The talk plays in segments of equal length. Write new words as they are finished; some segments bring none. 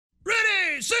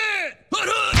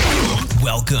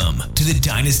Welcome to the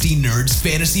Dynasty Nerds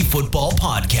Fantasy Football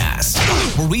Podcast,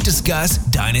 where we discuss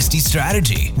Dynasty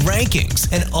strategy, rankings,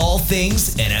 and all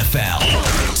things NFL.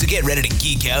 So get ready to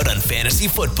geek out on fantasy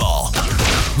football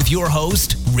with your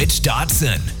host, Rich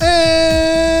Dotson.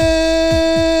 And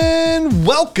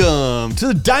welcome to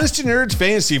the Dynasty Nerds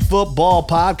Fantasy Football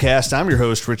Podcast. I'm your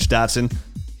host, Rich Dotson.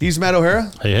 He's Matt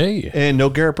O'Hara. Hey. And no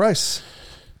Garrett Price.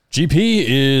 GP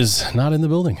is not in the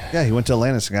building. Yeah, he went to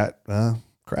Atlantis and got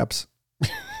crabs.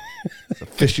 It's a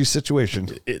fishy situation.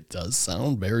 It does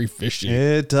sound very fishy.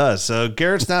 It does. So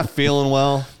Garrett's not feeling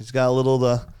well. He's got a little,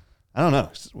 I don't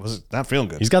know. Was not feeling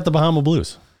good. He's got the Bahama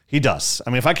blues. He does. I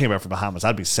mean, if I came back from Bahamas,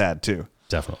 I'd be sad too.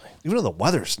 Definitely. Even though the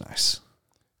weather's nice.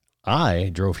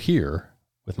 I drove here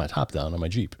with my top down on my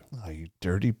Jeep. Oh, you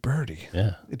dirty birdie.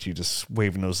 Yeah. It's you just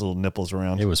waving those little nipples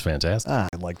around. It was fantastic. I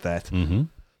like that. Mm-hmm.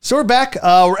 So we're back.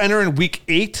 We're entering week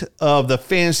 8 of the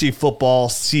fantasy football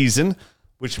season,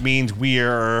 which means we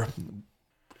are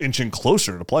inching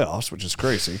closer to playoffs, which is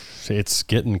crazy. It's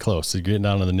getting close. It's getting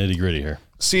down to the nitty gritty here.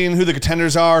 Seeing who the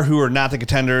contenders are, who are not the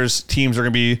contenders. Teams are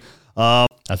going to be I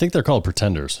think they're called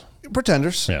pretenders.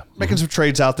 Pretenders. Yeah. Making some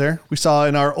trades out there. We saw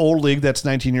in our old league that's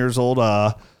 19 years old,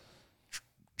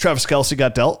 Travis Kelce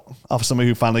got dealt off of somebody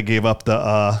who finally gave up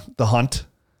the hunt.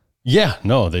 Yeah.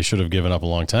 No, they should have given up a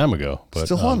long time ago. But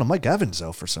still on to Mike Evans,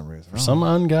 though, for some reason. For some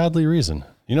ungodly reason.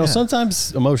 You know,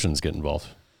 sometimes emotions get involved.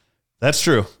 That's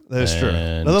true. That is true.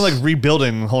 Nothing like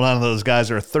rebuilding and hold on to those guys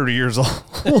that are 30 years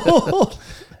old.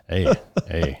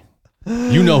 Hey.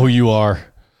 You know who you are.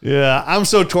 Yeah, I'm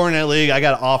so torn in that league. I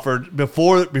got offered,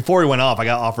 before he went off, I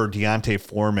got offered Deontay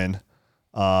Foreman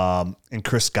and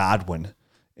Chris Godwin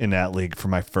in that league for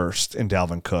my first, and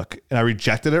Dalvin Cook. And I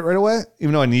rejected it right away,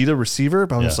 even though I need a receiver.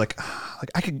 But I'm just like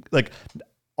I could,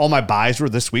 all my buys were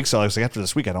this week. So I was like, after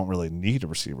this week, I don't really need a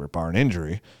receiver, bar an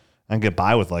injury. I can get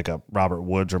by with like a Robert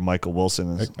Woods or Michael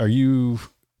Wilson. Are you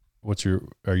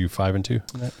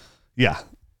 5-2? Yeah.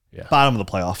 Bottom of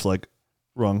the playoffs,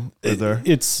 rung right there.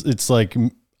 It's like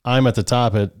I'm at the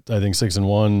top at, I think,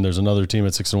 6-1. There's another team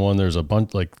at 6-1. There's a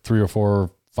bunch, like 3 or 4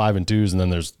 5-2s, and then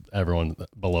there's everyone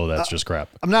below that's just crap.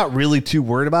 I'm not really too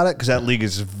worried about it because that league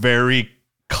is very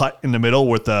cut in the middle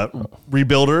with the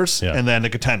rebuilders and then the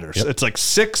contenders. Yep. It's like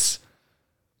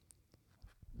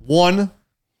 6-1-4.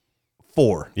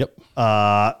 Yep.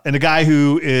 And the guy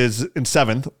who is in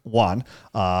 7th, Juan,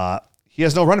 he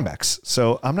has no running backs,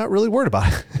 so I'm not really worried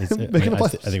about it. I think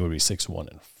it would be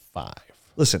 6-1-5.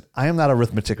 Listen, I am not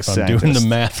arithmetic if scientist. I'm doing the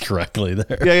math correctly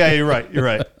there. Yeah, you're right.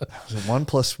 1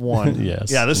 + 1.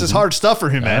 Yes. Yeah, this is hard stuff for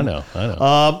him, man. I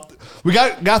know. We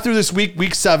got through this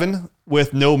week 7,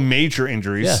 with no major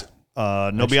injuries.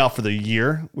 Yeah. Nobody out for the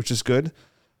year, which is good.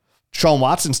 Sean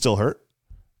Watson's still hurt.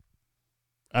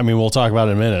 I mean, we'll talk about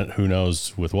it in a minute. Who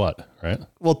knows with what, right?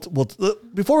 Well,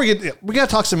 before we got to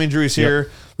talk some injuries here.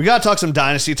 Yep. We got to talk some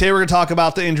Dynasty. Today we're going to talk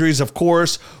about the injuries, of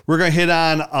course. We're going to hit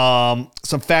on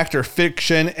some fact or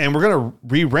fiction, and we're going to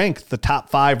re-rank the top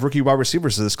 5 rookie wide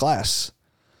receivers of this class.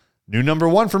 New number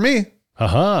 1 for me.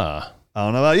 I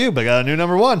don't know about you, but I got a new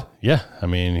number 1. Yeah, I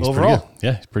mean, he's overall pretty good.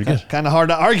 Yeah, he's pretty good. Kind of hard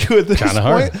to argue at this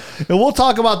point. And we'll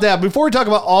talk about that. Before we talk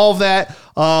about all of that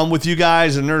with you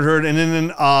guys and Nerd Herd, and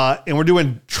then and we're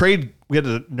doing trade. We had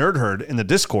the Nerd Herd in the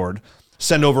Discord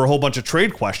send over a whole bunch of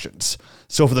trade questions.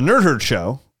 So for the Nerd Herd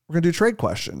show, we're going to do trade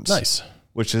questions. Nice.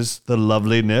 Which is the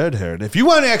lovely Nerd Herd. If you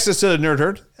want access to the Nerd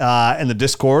Herd and the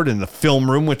Discord and the film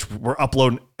room, which we're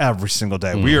uploading every single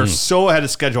day. We are so ahead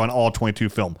of schedule on all 22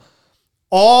 film.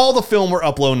 All the film we're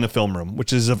uploading in the film room,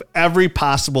 which is of every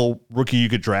possible rookie you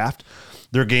could draft.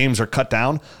 Their games are cut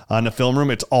down on the film room.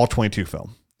 It's all 22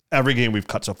 film. Every game we've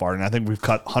cut so far. And I think we've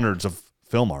cut hundreds of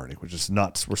film already, which is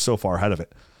nuts. We're so far ahead of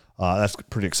it. That's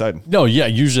pretty exciting. No, yeah.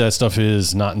 Usually that stuff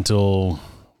is not until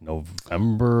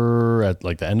November, at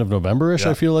like the end of November-ish,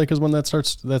 I feel like, is when that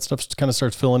stuff kind of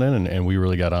starts filling in. And we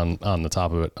really got on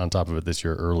top of it this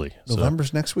year early.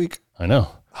 November's next week. I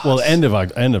know. Well, the end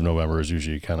of November is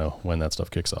usually kind of when that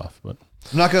stuff kicks off. But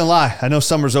I'm not going to lie. I know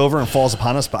summer's over and fall's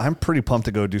upon us, but I'm pretty pumped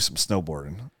to go do some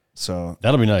snowboarding. So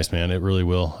that'll be nice, man. It really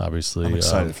will, obviously. I'm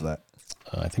excited for that.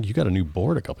 I think you got a new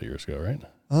board a couple years ago, right?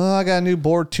 I got a new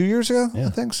board 2 years ago, I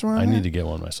think. I need to get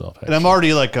one myself. Actually. And I'm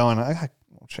already going,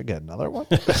 should I get another one?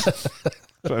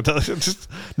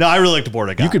 No, I really like the board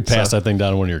I got. You could pass that thing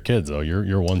down to one of your kids, though.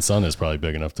 Your one son is probably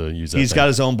big enough to use that. He's got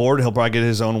his own board. He'll probably get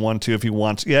his own one too if he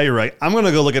wants. Yeah, you're right. I'm going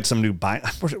to go look at some new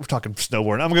we're talking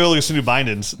snowboard. I'm going to go look at some new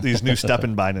bindings, these new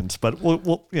step-in bindings. But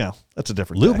we'll that's a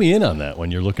different Loop day. me in on that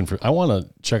when you're looking for. I want to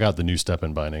check out the new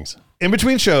step-in bindings. In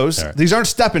between shows, right. These aren't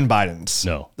step-in bindings.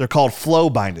 No. They're called flow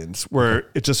bindings, where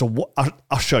it's just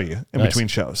I'll show you in between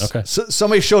shows. Okay. So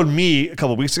somebody showed me a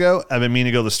couple of weeks ago. I've been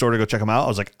meaning to go to the store to go check them out. I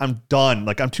was like, I'm done.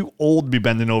 Like, I'm too old to be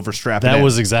bending over strapping. That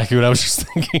was exactly what I was just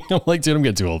thinking. I'm like, dude, I'm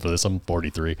getting too old for this. I'm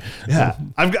 43. Yeah.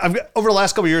 I've over the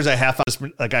last couple of years, I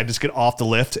just get off the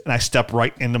lift and I step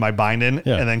right into my binding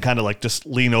and then kind of like just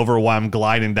lean over while I'm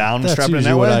gliding down. That's strapping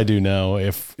usually that what way. I do now,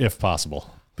 if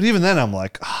possible. But even then, I'm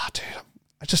like, dude,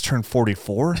 I just turned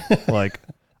 44. Like,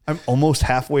 I'm almost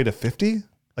halfway to 50.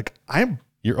 Like,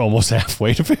 You're almost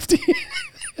halfway to 50.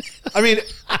 I mean,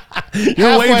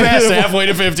 you're way past halfway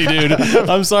to 50, dude.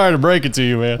 I'm sorry to break it to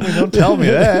you, man. Don't tell me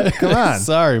that. Come on.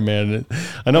 Sorry, man.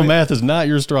 I know math is not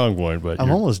your strong point, but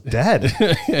I'm almost dead.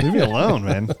 Leave me alone,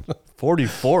 man.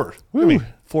 44. I mean,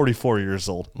 44 years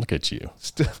old. Look at you.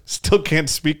 Still can't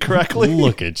speak correctly.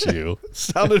 Look at you.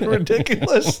 Sounded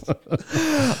ridiculous.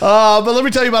 But let me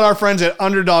tell you about our friends at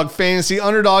Underdog Fantasy.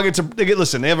 Underdog,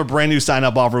 listen, they have a brand new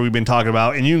sign-up offer we've been talking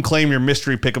about, and you can claim your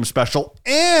mystery pick'em special.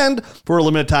 And for a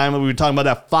limited time, we've been talking about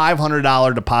that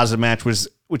 $500 deposit match,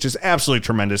 which is absolutely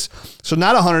tremendous. So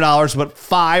not $100, but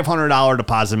 $500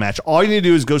 deposit match. All you need to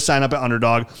do is go sign up at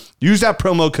Underdog, use that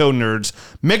promo code NERDS,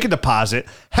 make a deposit,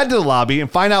 head to the lobby, and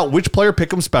find out which player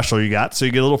pick'em special you got. So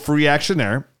you get a little free action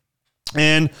there.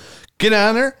 And get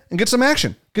on there and get some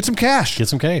action. Get some cash. Get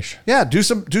some cash. Yeah, do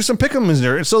some pick'em in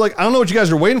there. And so, like, I don't know what you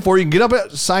guys are waiting for. You can get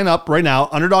up, sign up right now,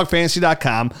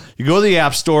 underdogfantasy.com. You go to the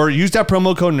App Store, use that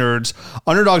promo code NERDS.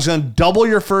 Underdog's going to double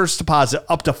your first deposit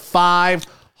up to $500.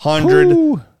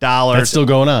 That's still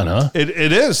going on, huh? It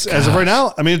is. Gosh. As of right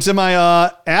now. I mean, it's in my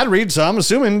ad read, so I'm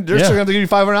assuming they're still going to give you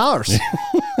 $500.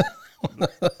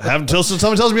 Have until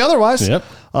someone tells me otherwise. Yep.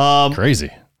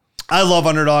 Crazy. I love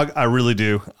Underdog. I really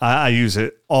do. I use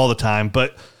it all the time.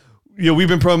 But we've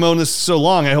been promoting this so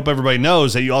long. I hope everybody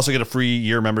knows that you also get a free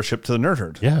year membership to the Nerd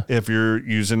Herd. Yeah. If you're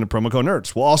using the promo code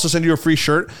NERDS. We'll also send you a free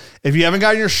shirt. If you haven't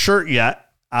gotten your shirt yet,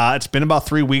 it's been about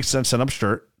 3 weeks since I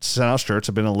sent out shirts.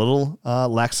 I've been a little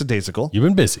lackadaisical. You've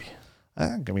been busy.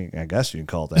 I mean, I guess you can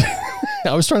call it that.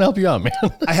 I was trying to help you out, man.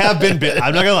 I have been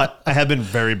I'm not gonna lie. I have been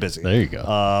very busy. There you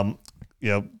go.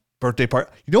 Birthday party.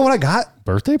 You know what I got?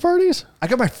 Birthday parties? I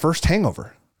got my first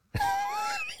hangover.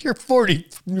 You're 40.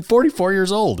 You're 44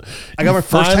 years old. I got my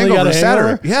first hangover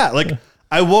Saturday. Yeah, like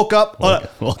I woke up.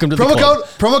 Welcome to the promo club. code.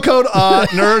 Promo code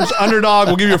NERDS Underdog.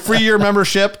 We'll give you a free year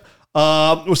membership.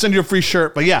 We'll send you a free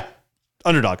shirt. But yeah,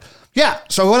 Underdog. Yeah.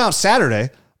 So I went out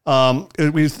Saturday.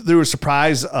 There was a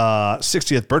surprise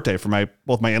 60th birthday for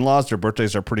both my in-laws. Their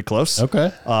birthdays are pretty close.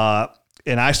 Okay.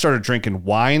 And I started drinking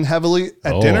wine heavily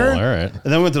at dinner. All right. And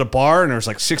then we went to the bar, and there was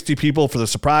like 60 people for the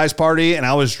surprise party, and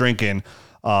I was drinking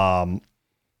apple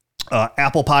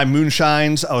pie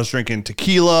moonshines. I was drinking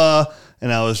tequila,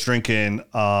 and I was drinking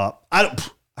I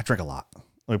drink a lot.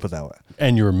 Let me put it that way.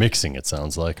 And you were mixing, it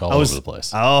sounds like, all over the place.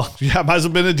 Oh, yeah, might as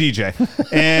well been a DJ.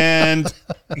 And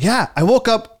yeah, I woke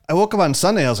up on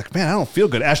Sunday. I was like, man, I don't feel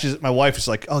good. Ashley, my wife, is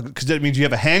like, oh, because that means you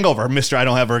have a hangover. Mister, I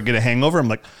don't ever get a hangover. I'm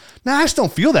like, nah, I just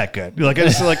don't feel that good. Like, I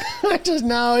just like,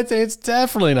 it's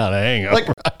definitely not a hangover. Like,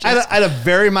 I had a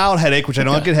very mild headache, which I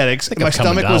don't get headaches. And my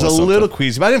stomach was a little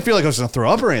queasy, but I didn't feel like I was going to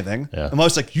throw up or anything. Yeah. And I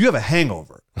was like, you have a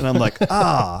hangover. And I'm like,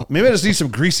 maybe I just need some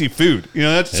greasy food.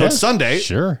 So it's Sunday.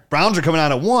 Sure. Browns are coming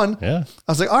out at 1. Yeah.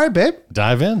 I was like, all right, babe.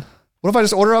 Dive in. What if I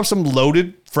just order up some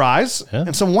loaded fries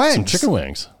and some wings? Some chicken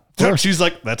wings. She's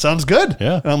like, that sounds good.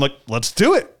 Yeah. And I'm like, let's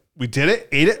do it. We did it,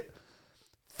 ate it.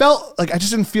 Felt like I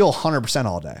just didn't feel 100%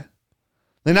 all day.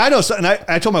 And I know, and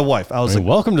I told my wife, I was like,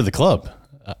 welcome to the club.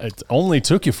 It only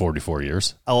took you 44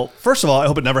 years. Oh, first of all, I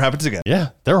hope it never happens again.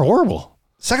 Yeah, they're horrible.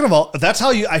 Second of all, if that's how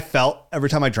I felt every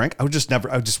time I drank, I would just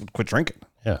quit drinking.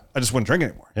 Yeah. I just wouldn't drink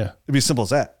anymore. Yeah. It'd be as simple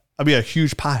as that. I'd be a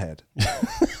huge pothead.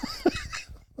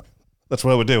 That's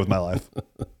what I would do with my life.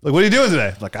 Like, what are you doing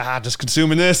today? Like, just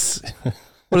consuming this.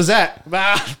 What is that?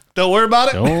 Don't worry about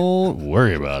it. Don't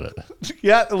worry about it.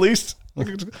 Yeah, at least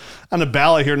on the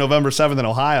ballot here, November 7th in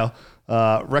Ohio,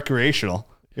 recreational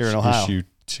here in Ohio. Issue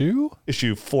 2?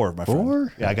 Issue 4, my friend.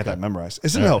 4? Yeah, I got that memorized.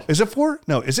 Is it no? Is it 4?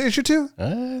 No, is it issue 2?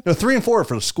 No, 3 and 4 are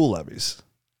for the school levies.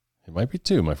 It might be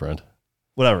 2, my friend.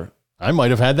 Whatever. I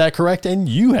might have had that correct and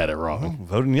you had it wrong.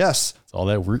 Voting yes. It's all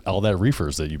that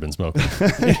reefers that you've been smoking.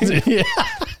 Yeah.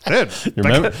 Dude,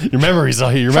 Your memory's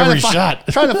shot.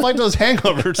 Trying to fight those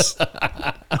hangovers.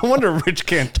 I wonder if Rich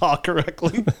can't talk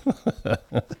correctly.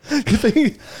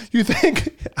 You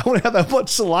think I wouldn't have that much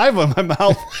saliva in my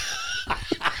mouth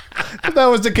if that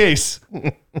was the case.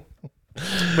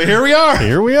 But here we are.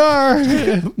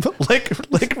 like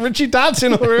Richie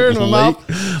Dotson over here in my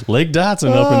mouth. Lake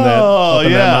Dotson up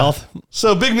in that mouth.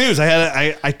 So big news.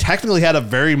 I technically had a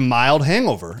very mild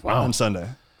hangover on Sunday.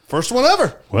 First one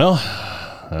ever. Well,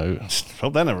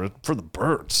 hope that never for the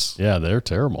birds. Yeah, they're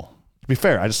terrible. To be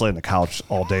fair, I just lay on the couch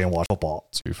all day and watch football.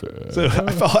 Too fair. So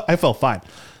I felt fine.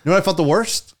 You know what I felt the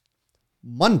worst?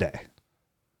 Monday.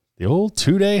 The old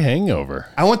 2-day hangover.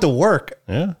 I went to work.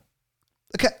 Yeah.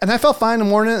 Okay, and I felt fine in the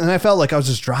morning, and I felt like I was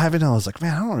just driving. And I was like,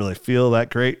 man, I don't really feel that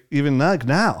great even like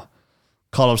now.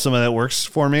 Called up somebody that works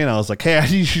for me, and I was like, hey, I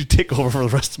need you to take over for the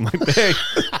rest of my day.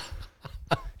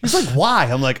 He's like, why?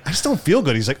 I'm like, I just don't feel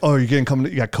good. He's like, oh, you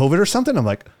got COVID or something? I'm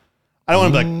like, I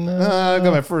don't want to be like, I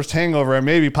got my first hangover,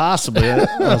 maybe possibly. I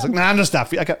was like, nah, I'm just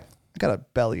not. I got a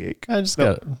belly ache. I just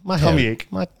got my tummy ache.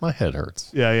 My head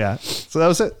hurts. Yeah. So that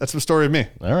was it. That's the story of me.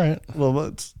 All right.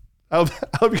 Well, I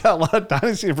hope you got a lot of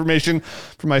Dynasty information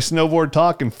from my snowboard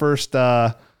talk and first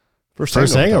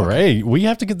hangover. Hey, we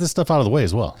have to get this stuff out of the way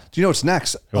as well. Do you know what's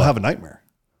next? I'll have a nightmare.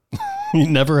 You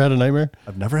never had a nightmare?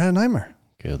 I've never had a nightmare.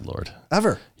 Good Lord.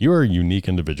 Ever. You are a unique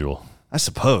individual. I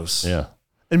suppose. Yeah.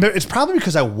 And it's probably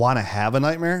because I want to have a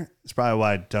nightmare. It's probably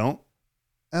why I don't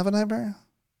have a nightmare.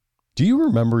 Do you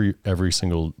remember every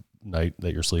single night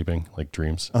that you're sleeping, like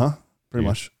dreams? Pretty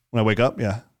much. When I wake up,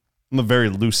 yeah. I'm a very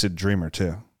lucid dreamer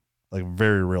too. Like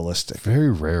very realistic. Very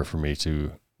rare for me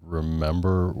to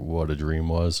remember what a dream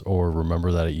was or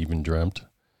remember that I even dreamt.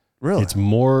 Really? It's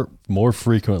more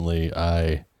frequently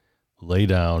I lay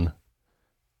down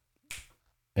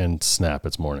and snap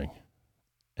it's morning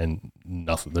and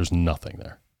nothing. There's nothing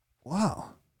there.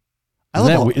 Wow.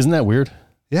 Isn't that weird?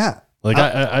 Yeah. Like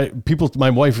my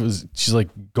wife she's like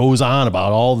goes on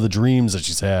about all the dreams that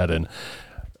she's had and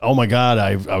oh my God,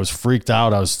 I was freaked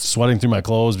out. I was sweating through my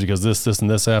clothes because this and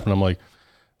this happened. I'm like,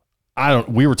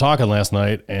 we were talking last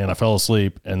night and I fell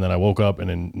asleep and then I woke up and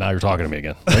then now you're talking to me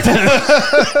again. Like,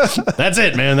 that's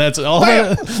it, man. That's all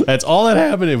that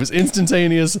happened. It was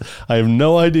instantaneous. I have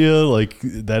no idea like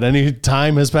that any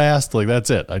time has passed. Like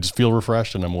that's it. I just feel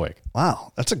refreshed and I'm awake.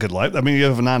 Wow. That's a good life. I mean, you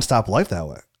have a nonstop life that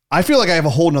way. I feel like I have a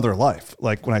whole nother life,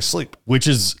 like when I sleep. Which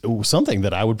is something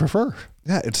that I would prefer.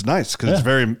 Yeah, it's nice because it's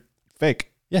very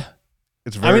fake. Yeah.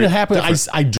 It's very it happens.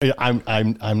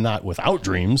 I'm not without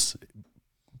dreams,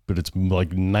 but it's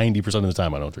like 90% of the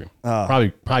time I don't dream.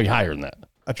 Probably higher than that.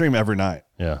 I dream every night.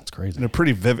 Yeah, it's crazy. And they're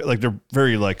pretty vivid. Like they're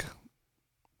very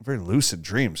lucid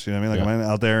dreams. You know what I mean? Like I'm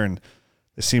out there and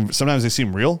sometimes they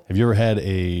seem real. Have you ever had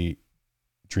a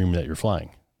dream that you're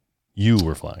flying? You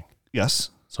were flying.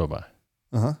 Yes. So have I.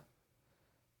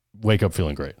 Wake up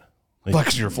feeling great. Like,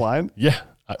 because you're flying? Yeah.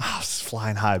 I was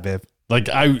flying high, babe. Like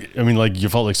I mean, like you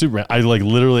felt like Superman. I like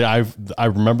literally, I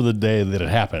remember the day that it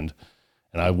happened,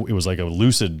 and it was like a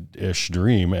lucid-ish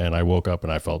dream, and I woke up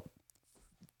and I felt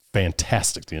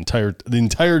fantastic the entire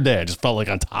day. I just felt like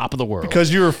on top of the world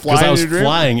because you were flying. Because I was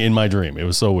flying in my dream. It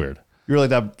was so weird. You were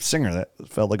like that singer that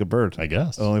felt like a bird. I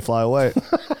guess. Only fly away.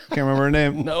 Can't remember her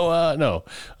name. No.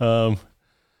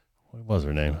 What was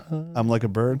her name? I'm like a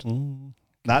bird.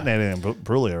 Not Natalie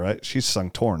Imbruglia, right? She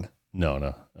sung "Torn."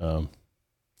 No.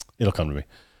 It'll come to me.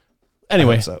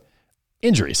 Anyway,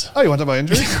 injuries. Oh, you want to talk about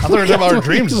injuries? I thought we were talking about our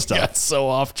dreams and stuff. Got so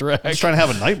off track. I'm just trying to have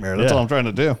a nightmare. That's all I'm trying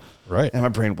to do. Right. And my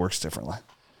brain works differently.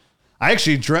 I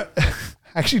actually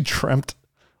dreamt.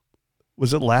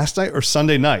 Was it last night or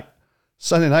Sunday night?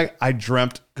 Sunday night, I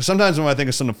dreamt, because sometimes when I think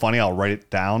of something funny, I'll write it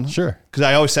down. Sure. Because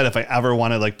I always said if I ever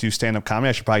want to like do stand-up comedy,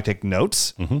 I should probably take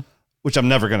notes, which I'm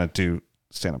never going to do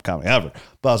stand-up comedy ever.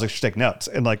 But I was like, I should take notes.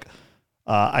 And like,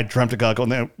 I dreamt a guy,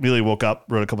 and then immediately woke up,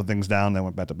 wrote a couple things down, then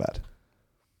went back to bed.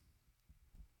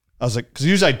 I was like, because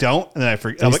usually I don't, and then I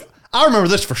forget. I'm like, I remember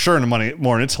this for sure in the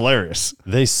morning. It's hilarious.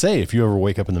 They say if you ever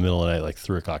wake up in the middle of the night, like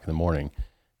 3 o'clock in the morning,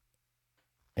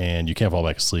 and you can't fall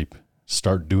back asleep,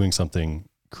 start doing something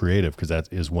creative, because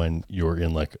that is when you're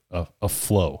in like a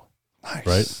flow. Nice.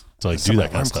 Right? To like do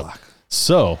that kind of stuff. Clock.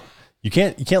 So you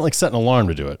can't like set an alarm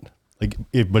to do it. Like,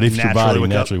 but if your body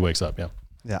naturally wakes up,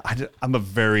 yeah.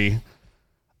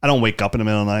 I don't wake up in the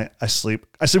middle of the night. I sleep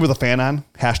with a fan on.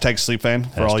 #sleep fan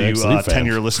for all you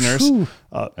 10-year listeners.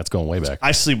 That's going way back.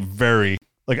 I sleep I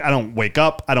don't wake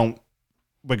up. I don't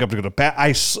wake up to go to bed.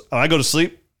 I go to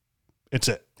sleep. It's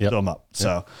it. Yep. I'm up.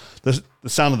 So the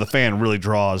sound of the fan really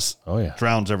drowns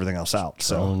everything else out.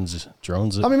 Drones.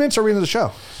 How many minutes are we into the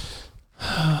show?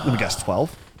 Let me guess,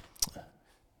 12.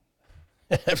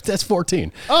 That's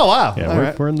 14. Oh, wow.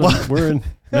 Yeah, we're in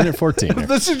minute 14 here.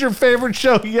 This is your favorite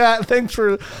show. Yeah, thanks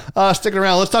for sticking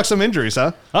around. Let's talk some injuries,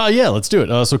 huh? Yeah, let's do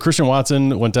it. So Christian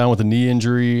Watson went down with a knee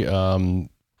injury.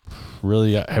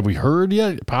 Really, have we heard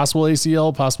yet? Possible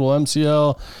ACL, possible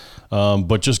MCL,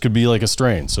 but just could be like a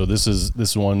strain. So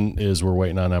this one is we're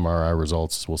waiting on MRI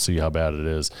results. We'll see how bad it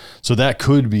is. So that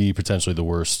could be potentially the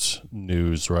worst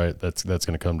news, right? That's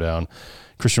going to come down.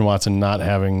 Christian Watson not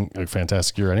having a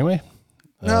fantastic year anyway.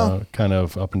 No, kind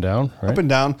of up and down, right? Up and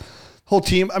down. Whole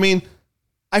team. I mean,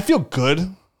 I feel good.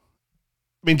 I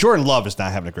mean, Jordan Love is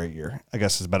not having a great year, I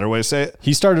guess is a better way to say it.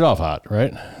 He started off hot,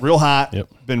 right? Real hot. Yep.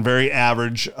 Been very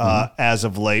average as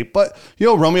of late. But, you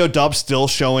know, Romeo Doubs still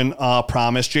showing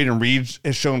promise. Jaden Reed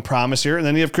is showing promise here. And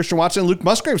then you have Christian Watson and Luke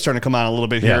Musgrave starting to come on a little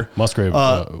bit here. Musgrave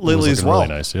lately as well.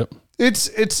 Really nice, yep.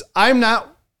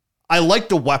 I like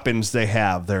the weapons they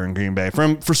have there in Green Bay.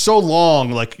 For so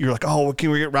long, like, you're like, oh, can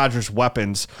we get Rodgers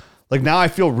weapons? Like, now I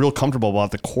feel real comfortable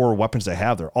about the core weapons they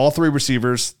have there. All three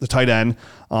receivers, the tight end.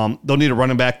 They'll need a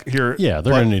running back here. Yeah,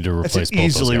 they're going to need to replace it's an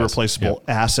easily replaceable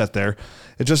asset there.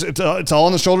 It's all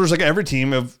on the shoulders, like every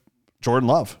team, of Jordan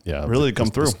Love. Yeah, really come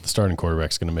through. The starting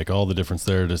quarterback is going to make all the difference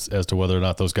there as to whether or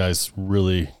not those guys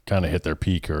really kind of hit their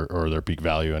peak or their peak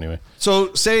value anyway.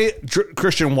 So say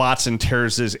Christian Watson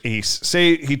tears his ace.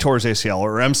 Say he tore his ACL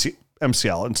or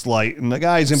MCL. It's light, and the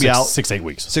guy's going to be out 6-8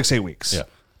 weeks. 6-8 weeks. Yeah,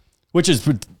 which is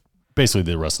basically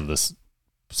the rest of this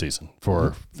season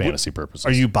for fantasy purposes.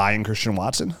 Are you buying Christian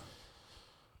Watson?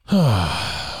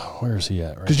 Where is he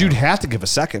at right Because you'd have to give a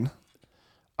second.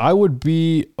 I would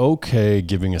be okay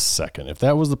giving a second. If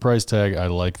that was the price tag, I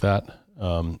like that.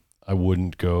 I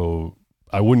wouldn't go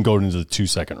into the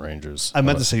 2-second ranges. I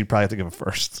meant to say you'd probably have to give a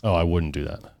first. Oh, I wouldn't do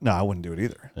that. No, I wouldn't do it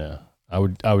either. Yeah. I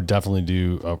would definitely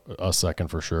do a second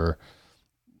for sure.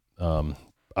 I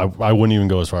wouldn't even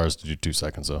go as far as to do 2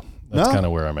 seconds though. That's kind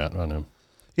of where I'm at on him.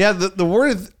 Yeah, the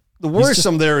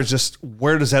worrisome there is just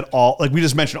where does that all, like we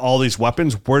just mentioned all these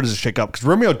weapons, where does it shake up? Because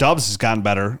Romeo Doubs has gotten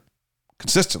better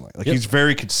consistently. Like he's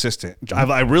very consistent.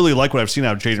 I really like what I've seen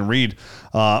out of Jaden Reed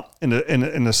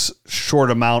in this short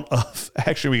amount of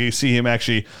actually we can see him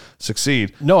actually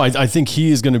succeed. No, I think he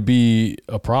is going to be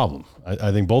a problem.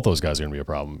 I think both those guys are going to be a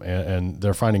problem, and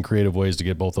they're finding creative ways to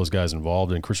get both those guys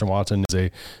involved. And Christian Watson is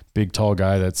a big, tall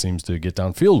guy that seems to get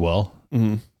downfield well.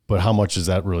 Mm-hmm. But how much is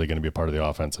that really going to be a part of the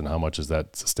offense, and how much is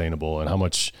that sustainable, and how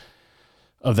much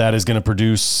of that is going to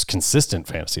produce consistent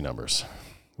fantasy numbers,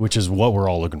 which is what we're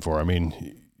all looking for. I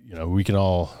mean, you know, we can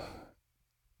all,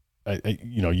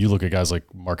 you look at guys like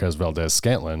Marquez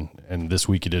Valdez-Scantling, and this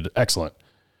week he did excellent,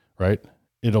 right?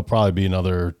 It'll probably be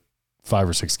another 5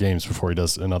 or 6 games before he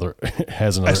does another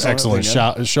excellent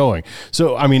showing.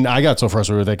 So, I mean, I got so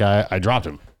frustrated with that guy, I dropped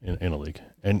him in a league,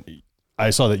 and I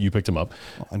saw that you picked him up.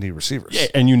 Well, I need receivers. Yeah,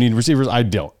 and you need receivers. I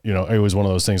don't. You know, it was one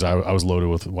of those things. I was loaded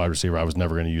with wide receiver. I was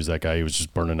never going to use that guy. He was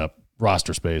just burning up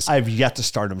roster space. I've yet to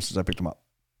start him since I picked him up.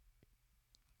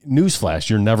 Newsflash,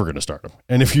 you're never going to start him.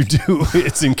 And if you do,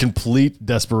 it's in complete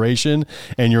desperation,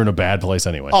 and you're in a bad place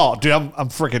anyway. Oh, dude, I'm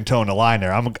freaking towing the line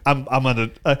there. I'm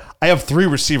on I have 3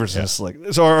 receivers in this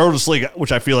league. So our oldest league,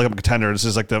 which I feel like I'm a contender. This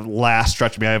is like the last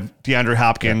stretch of me. I have DeAndre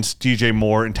Hopkins, DJ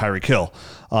Moore, and Tyreek Hill.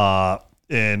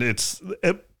 And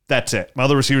that's it. My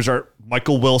other receivers are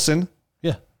Michael Wilson,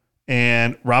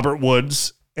 and Robert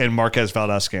Woods, and Marquez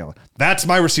Valdez-Scantling. That's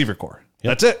my receiver core.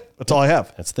 Yep. That's it. That's all I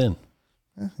have. That's thin.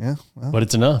 Yeah, well, but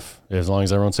it's enough as long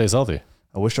as everyone stays healthy.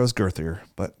 I wish I was girthier,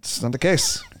 but it's not the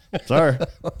case. Sorry.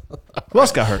 Who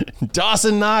else got hurt?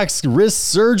 Dawson Knox, wrist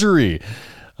surgery.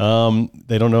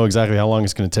 They don't know exactly how long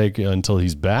it's going to take until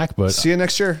he's back, but see you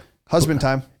next year. Husband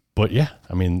time. But yeah,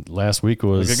 I mean, last week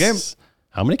was a good game.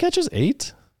 How many catches?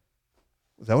 8?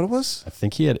 Is that what it was? I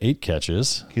think he had 8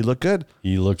 catches. He looked good.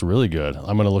 He looked really good.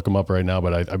 I'm going to look him up right now,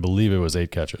 but I believe it was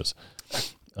 8 catches.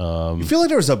 You feel like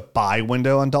there was a buy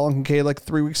window on Dalton Kincaid like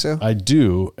 3 weeks ago? I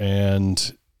do,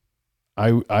 and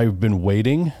I've been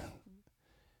waiting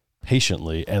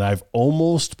patiently, and I've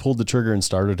almost pulled the trigger and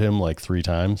started him like 3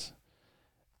 times.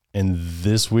 And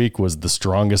this week was the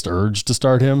strongest urge to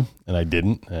start him, and I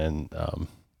didn't. And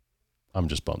I'm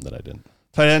just bummed that I didn't.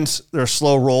 Tight ends, they're a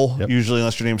slow roll, usually,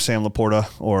 unless your name's Sam Laporta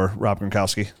or Rob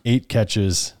Gronkowski. 8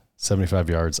 catches, 75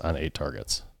 yards on 8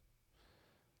 targets.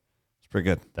 It's pretty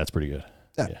good. That's pretty good.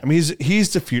 Yeah. I mean,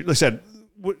 he's the future. Like I said,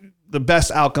 the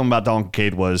best outcome about Dalton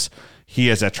Kincaid was he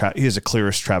has a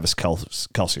clearest Travis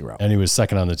Kelce route. And he was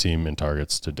second on the team in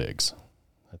targets to Diggs.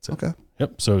 That's it. Okay.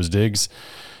 Yep. So it was Diggs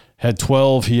had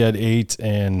 12, he had 8,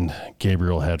 and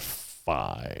Gabriel had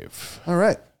 5. All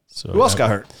right. So who else got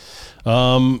hurt?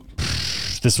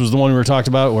 This was the one we were talked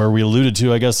about where we alluded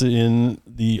to, I guess, in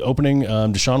the opening,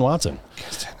 Deshaun Watson.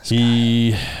 can't stand this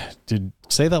He did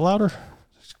say that louder.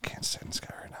 guy. Can't stand this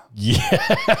guy right now.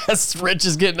 Yes, Rich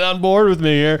is getting on board with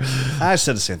me here. I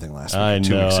said the same thing last week. I 2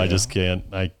 know. weeks ago. I just can't.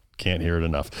 I can't hear it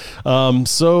enough.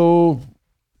 So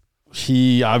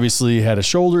he obviously had a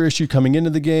shoulder issue coming into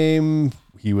the game.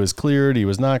 He was cleared. He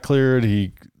was not cleared.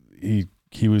 He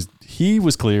was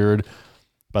cleared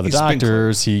by the He's been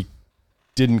doctors. He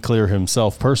didn't clear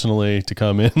himself personally to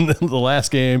come in the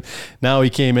last game. Now he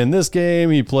came in this game.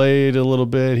 He played a little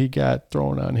bit. He got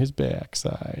thrown on his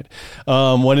backside.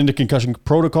 Went into concussion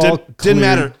protocol. Didn't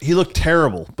matter. He looked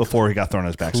terrible before he got thrown on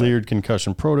his backside. Cleared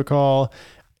concussion protocol,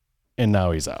 and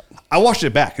now he's out. I watched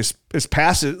it back. His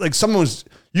pass, like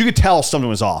you could tell something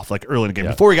was off, like early in the game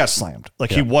before he got slammed.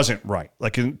 Like he wasn't right.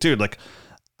 Like, dude, like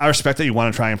I respect that you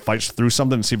want to try and fight through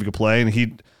something and see if he could play. And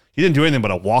he didn't do anything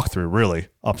but a walkthrough really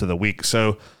up to the week.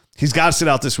 So he's got to sit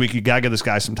out this week. You got to give this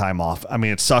guy some time off. I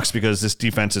mean, it sucks because this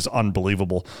defense is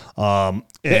unbelievable. And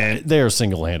They are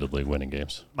single-handedly winning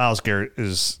games. Myles Garrett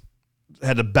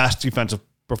had the best defensive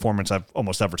performance I've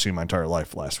almost ever seen in my entire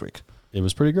life last week. It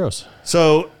was pretty gross.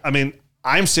 So, I mean,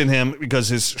 I'm sitting him because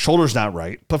his shoulder's not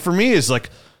right. But for me, it's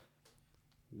like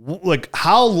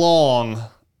how long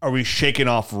are we shaking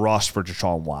off rust for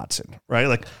Deshaun Watson, right?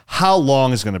 Like, how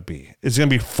long is it going to be? Is it going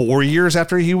to be 4 years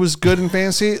after he was good in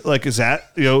fantasy? Like, is that,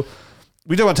 we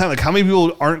talk about time, like how many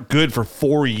people aren't good for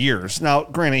 4 years? Now,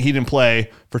 granted, he didn't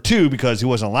play for 2 because he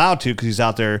wasn't allowed to because he's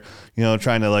out there,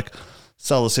 trying to like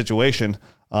sell the situation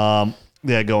going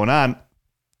on.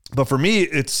 But for me,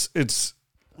 it's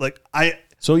like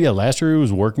So, yeah, last year he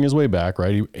was working his way back,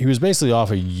 right? He was basically off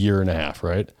a year and a half,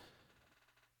 right?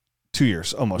 2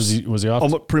 years almost. Was he off?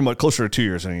 Almost, pretty much closer to 2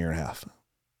 years than a year and a half.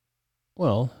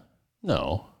 Well,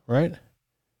 no, right?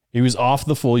 He was off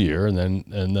the full year, and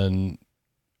then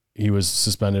he was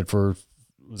suspended for,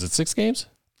 was it 6 games?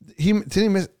 Didn't he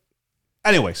miss?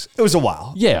 Anyways, it was a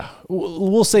while. Yeah,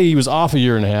 we'll say he was off a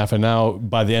year and a half, and now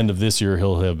by the end of this year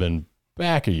he'll have been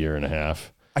back a year and a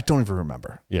half. I don't even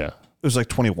remember. Yeah, it was like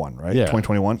 21, right? Yeah,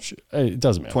 2021. It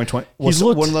doesn't matter. 2020. He's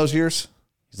looked one of those years.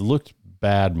 He's looked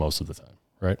bad most of the time,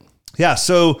 right? Yeah,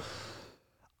 so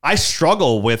I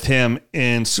struggle with him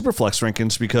in Superflex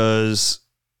rankings because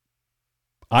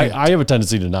I have a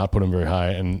tendency to not put him very high,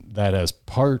 and that has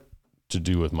part to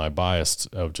do with my bias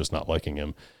of just not liking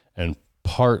him, and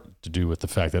part to do with the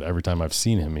fact that every time I've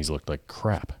seen him, he's looked like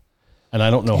crap. And I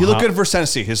don't know. He looked good for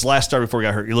Tennessee. His last start before he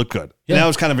got hurt, he looked good. Yeah. And that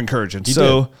was kind of encouraging. It's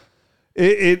like,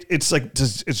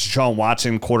 it's Deshaun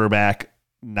Watson quarterback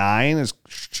 9? Is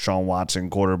Deshaun Watson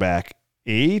quarterback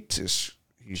 8? Is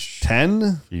he's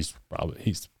 10? He's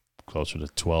closer to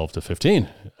 12 to 15.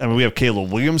 I mean, we have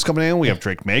Caleb Williams coming in. We have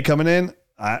Drake May coming in.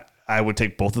 I would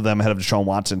take both of them ahead of Deshaun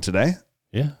Watson today.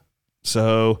 Yeah.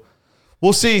 So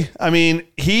we'll see. I mean,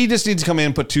 he just needs to come in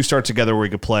and put 2 starts together where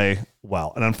he could play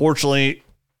well. And unfortunately,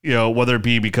 whether it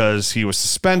be because he was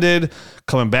suspended,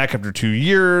 coming back after 2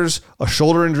 years, a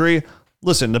shoulder injury.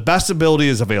 Listen, the best ability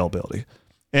is availability.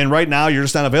 And right now, you're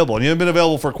just not available. And you haven't been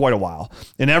available for quite a while.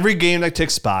 And every game that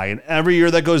ticks by and every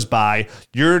year that goes by,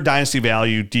 your dynasty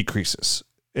value decreases.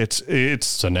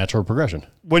 It's a natural progression.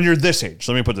 When you're this age,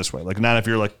 let me put it this way. Like, not if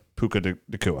you're like Puka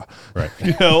Nacua. Right.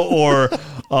 Or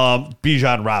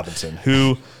Bijan Robinson,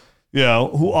 who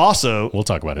also... We'll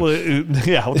talk about him.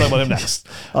 Yeah, we'll talk about him next.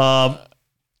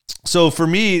 So for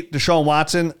me, Deshaun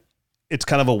Watson, it's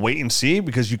kind of a wait and see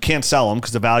because you can't sell him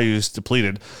because the value is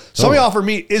depleted. Somebody offered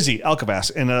me Izzy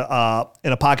Alcabas in a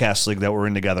podcast league that we're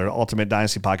in together, Ultimate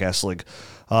Dynasty Podcast League.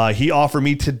 He offered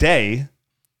me today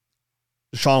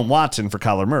Deshaun Watson for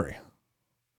Kyler Murray.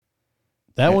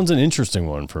 That one's an interesting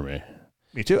one for me.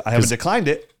 Me too. I haven't declined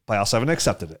it, but I also haven't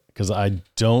accepted it. Because I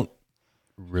don't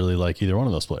really like either one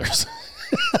of those players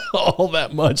all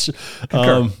that much.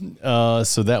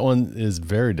 So that one is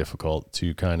very difficult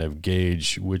to kind of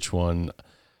gauge which one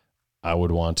I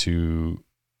would want to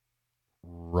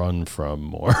run from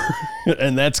more.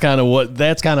 And that's kind of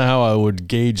how I would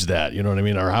gauge that, you know what I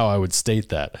mean? Or how I would state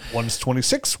that. One's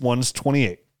 26, one's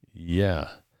 28. Yeah.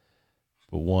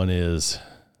 But one is...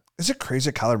 Is it crazy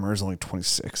that Kyler Murray's only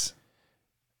 26?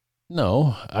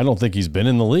 No, I don't think he's been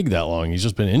in the league that long. He's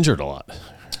just been injured a lot.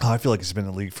 Oh, I feel like he's been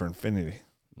in the league for infinity.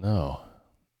 No,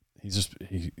 he's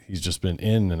just been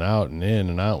in and out and in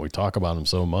and out. We talk about him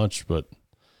so much, but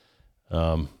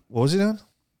what was he doing?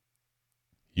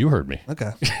 You heard me.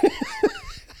 Okay.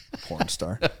 Porn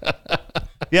star.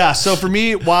 Yeah. So for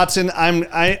me, Watson, I'm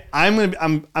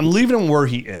leaving him where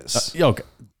he is. Okay,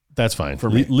 that's fine.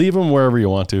 For me. Leave him wherever you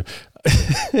want to.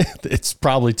 It's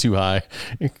probably too high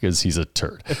because he's a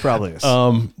turd. It probably is.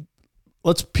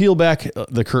 Let's peel back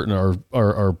the curtain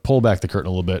or pull back the curtain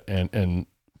a little bit, and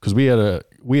because we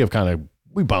have kind of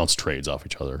we bounce trades off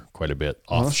each other quite a bit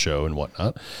off the show and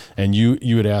whatnot. And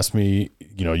you had asked me,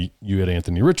 you had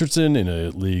Anthony Richardson in a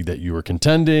league that you were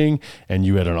contending, and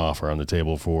you had an offer on the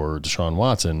table for Deshaun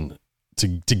Watson.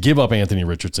 To give up Anthony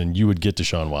Richardson, you would get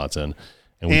Deshaun Watson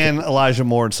and Elijah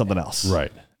Moore and something else.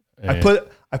 Right. I put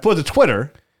it to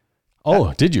Twitter.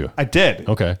 Oh, did you? I did.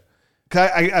 Okay.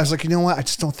 I was like, you know what? I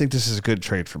just don't think this is a good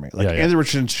trade for me. Like Anthony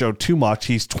Richardson showed too much.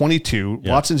 He's 22.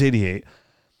 Yeah. Watson's 88.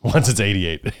 Watson's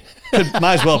 88.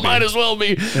 Might as well be. Might as well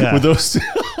be. Yeah.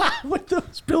 With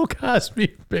those Bill Cosby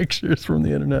pictures from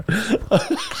the internet.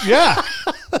 Yeah.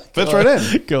 Fits right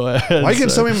in. Go ahead. Why are you getting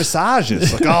so many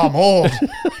massages? Like, oh, I'm old.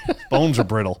 Bones are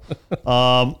brittle.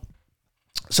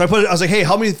 So I was like, hey,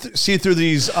 help me see through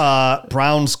these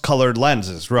Browns colored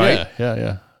lenses, right?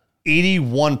 Yeah.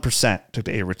 81% took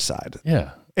the A-Rich side.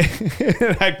 Yeah.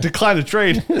 I declined the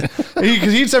trade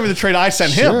because he'd sent me the trade I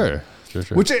sent him. Sure.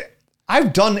 Which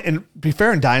I've done, and be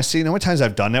fair, in Dynasty, you know how many times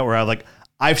I've done that where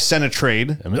I've sent a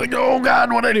trade. I'm like, oh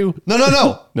God, what'd I do?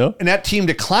 No. No? And that team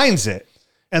declines it.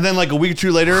 And then like a week or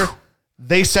two later,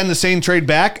 they send the same trade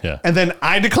back. Yeah. And then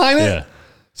I decline it. Yeah.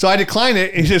 So I decline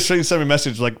it. And he just sent me a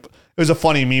message like, it was a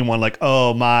funny meme one, like,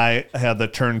 oh I had the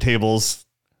turntables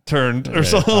turned or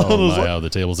something. How the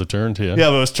tables have turned, yeah. Yeah,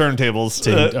 but it was turntables.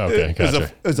 Okay, gotcha.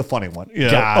 It was a funny one.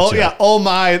 Yeah. Gotcha. Oh yeah. Oh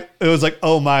my! It was like the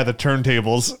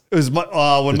turntables. It was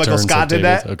when Michael Scott did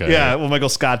that. Okay. Yeah, when Michael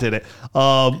Scott did it.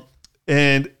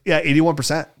 And yeah,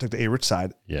 81% took the A-Rich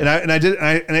side. Yeah. And I did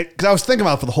because I was thinking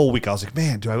about it for the whole week. I was like,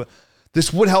 man,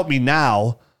 this would help me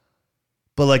now,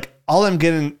 but like all I'm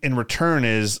getting in return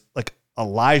is like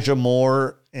Elijah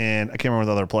Moore and I can't remember what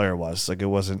the other player was. Like it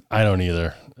wasn't. I don't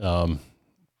either.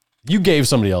 You gave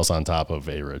somebody else on top of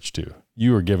A-Rich too.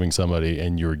 You were giving somebody,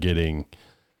 and you were getting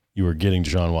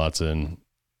Deshaun Watson,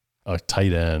 a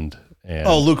tight end, and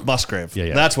Luke Musgrave.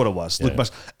 Yeah. That's what it was. Luke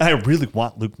Musgrave. I really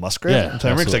want Luke Musgrave. Yeah,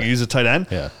 because I can use a tight end.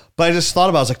 Yeah. But I just thought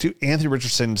about it. I was like, dude, Anthony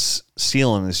Richardson's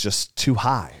ceiling is just too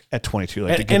high at 22.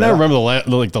 And I remember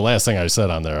the last thing I said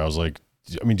on there. I was like,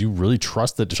 I mean, do you really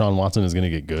trust that Deshaun Watson is going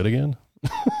to get good again?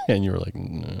 And you were like,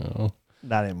 no.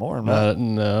 Not anymore.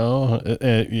 No.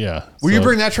 Yeah. Will you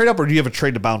bring that trade up, or do you have a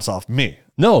trade to bounce off me?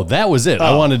 No, that was it.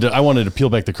 I wanted to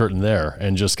peel back the curtain there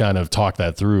and just kind of talk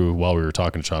that through while we were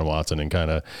talking to Deshaun Watson and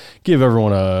kind of give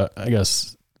everyone a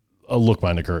look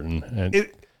behind the curtain. And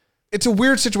it's a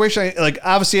weird situation. Like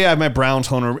obviously I have my Browns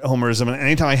homerism, and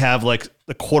anytime I have like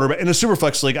the quarterback in a super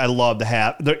flex league, I love to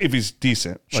have if he's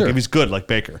decent, like if he's good, like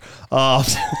Baker. I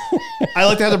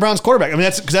like to have the Browns quarterback. I mean,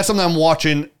 that's something I'm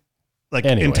watching. Like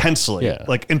intensely,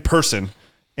 like in person,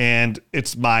 and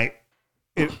it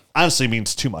honestly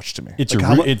means too much to me.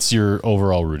 It's your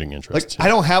overall rooting interest. Like I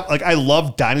don't have I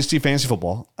love Dynasty fantasy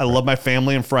football. I love my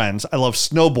family and friends. I love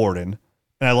snowboarding,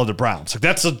 and I love the Browns. Like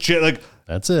that's legit. Like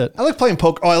that's it. I like playing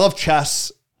poker. Oh, I love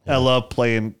chess. Yeah. I love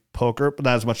playing poker, but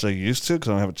not as much as I used to because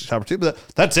I don't have a opportunity.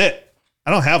 But that's it.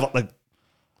 I don't have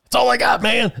that's all I got,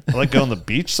 man. I like going to the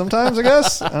beach sometimes. I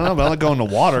guess I don't know, but I like going to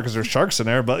water because there's sharks in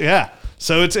there. But yeah.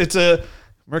 So it's a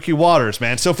murky waters,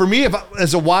 man. So for me,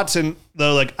 as a Watson,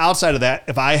 though, like outside of that,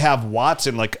 if I have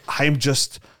Watson, like I'm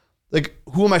just like,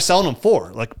 who am I selling him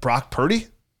for? Like Brock Purdy?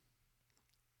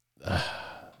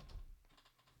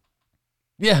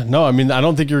 Yeah, no, I mean, I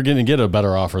don't think you're going to get a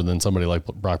better offer than somebody like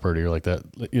Brock Purdy or like that.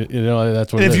 You know,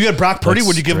 that's what. And if you had Brock Purdy,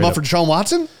 would you give him up for Deshaun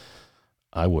Watson?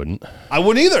 I wouldn't. I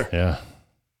wouldn't either. Yeah.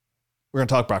 We're going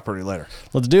to talk Brock Purdy later.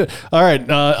 Let's do it. All right.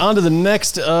 On to the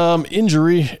next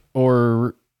injury,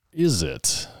 or is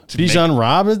it Bijan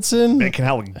Robinson? Making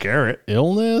out with Garrett.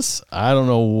 Illness? I don't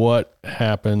know what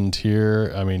happened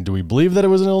here. I mean, do we believe that it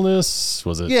was an illness?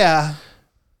 Was it? Yeah.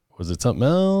 Was it something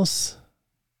else?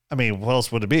 I mean, what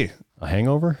else would it be? A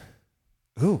hangover?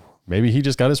 Ooh. Maybe he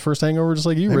just got his first hangover just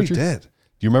like you, Maybe Richard. He did. Do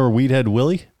you remember Weedhead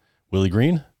Willie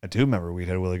Green? I do remember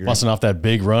Weedhead Willie Green. Busting off that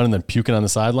big run and then puking on the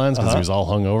sidelines because he was all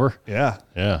hungover. Yeah.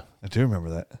 Yeah. I do remember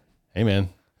that. Hey, man.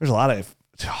 There's a lot of,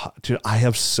 dude, I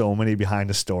have so many behind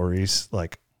the stories,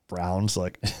 like Browns,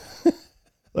 like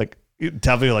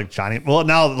definitely like Johnny. Well,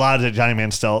 now a lot of Johnny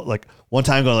Manziel, like one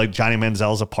time going like Johnny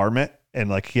Manziel's apartment and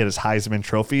like he had his Heisman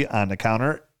trophy on the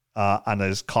counter on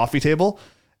his coffee table.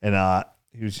 And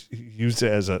he used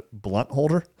it as a blunt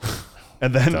holder.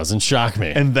 And then doesn't shock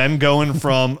me. And then going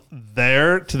from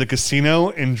there to the casino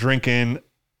and drinking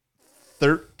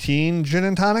 13 gin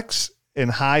and tonics in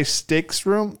high stakes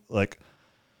room. Like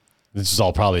this is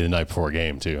all probably the night before a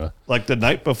game too. Huh? Like the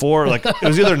night before, like it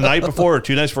was either night before or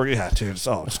 2 nights before. Yeah, dude. It's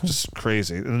just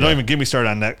crazy. And don't even get me started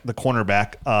on the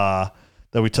cornerback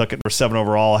that we took at number 7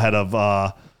 overall ahead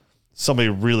of somebody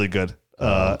really good.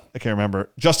 I can't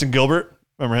remember. Justin Gilbert.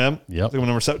 Remember him? Yep. I think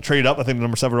number 7 traded up. I think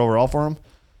number 7 overall for him.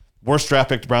 Worst draft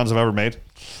pick the Browns have ever made,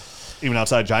 even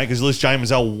outside Johnny, because at least Johnny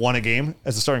Manziel won a game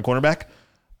as a starting cornerback.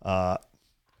 Yeah,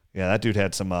 that dude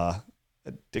had some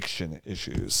addiction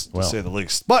issues, to say the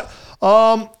least. But,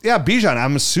 yeah, Bijan,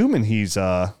 I'm assuming he's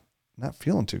not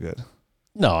feeling too good.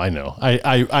 No, I know.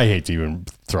 I hate to even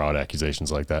throw out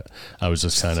accusations like that. I was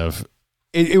just kind of...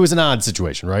 It was an odd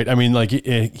situation, right? I mean, like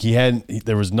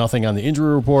there was nothing on the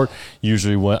injury report.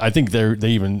 Usually when... I think there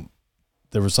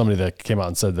was somebody that came out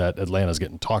and said that Atlanta's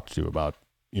getting talked to about,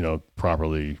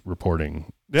 properly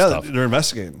reporting stuff. They're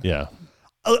investigating. Yeah.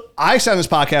 I said on this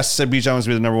podcast, said Bijan was going to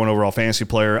be the number one overall fantasy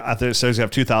player. I think it says he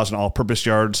have 2,000 all-purpose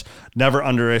yards. Never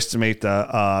underestimate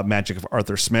the magic of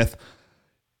Arthur Smith.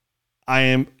 I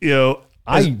am,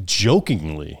 I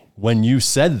jokingly, when you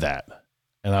said that,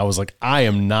 and I was like, I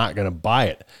am not going to buy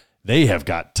it. They have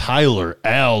got Tyler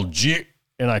Algier.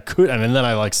 And then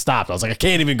I stopped. I was like, I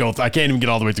can't even get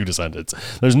all the way through the sentence.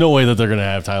 There's no way that they're going to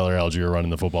have Tyler Algier running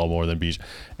the football more than Bijan.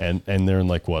 And they're in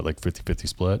 50-50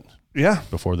 split. Yeah.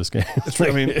 Before this game. It's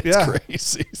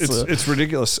crazy. It's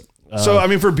ridiculous. So, I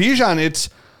mean, for Bijan,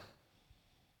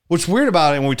 what's weird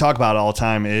about it, and when we talk about it all the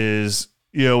time is,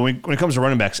 when it comes to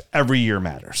running backs, every year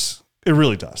matters. It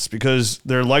really does, because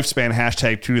their lifespan,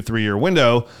 #2 to 3 year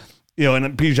window,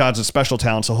 and Bijan's a special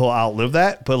talent, so he'll outlive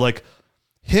that. But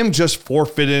him just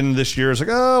forfeiting this year is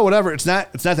oh, whatever. It's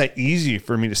not that easy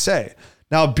for me to say.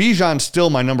 Now, Bijan's still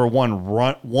my number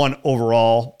one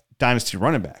overall dynasty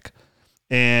running back.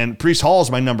 And Breece Hall is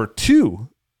my number 2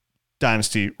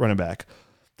 dynasty running back.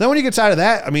 Then when he gets out of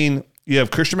that, I mean, you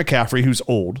have Christian McCaffrey, who's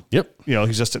old. Yep.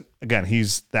 He's just,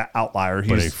 he's that outlier.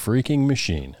 He's a freaking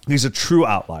machine. He's a true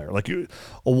outlier.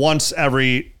 Once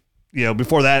every,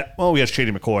 before that, we had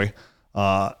Shady McCoy.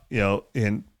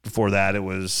 And before that, it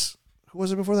was... Who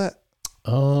was it before that?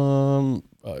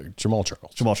 Jamal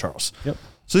Charles. Jamal Charles. Yep.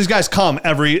 So these guys come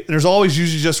there's always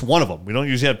usually just one of them. We don't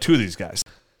usually have 2 of these guys.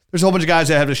 There's a whole bunch of guys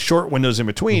that have just short windows in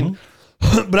between.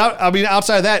 Mm-hmm. But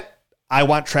outside of that, I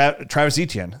want Travis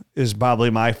Etienne is probably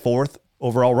my 4th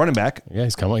overall running back. Yeah,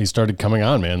 he started coming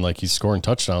on, man. He's scoring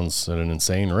touchdowns at an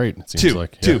insane rate. It seems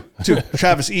two.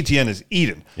 Travis Etienne is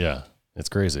eating. Yeah, it's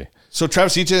crazy. So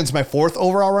Travis Etienne is my 4th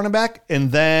overall running back.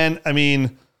 And then,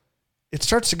 it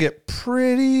starts to get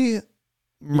pretty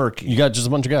murky. You got just a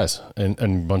bunch of guys and a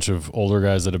bunch of older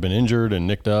guys that have been injured and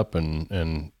nicked up,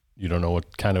 and you don't know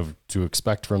what kind of to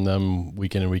expect from them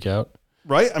week in and week out.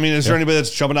 Right? Is there anybody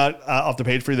that's jumping out off the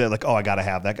page for you that I got to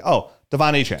have that? Oh,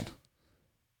 Devon Achane.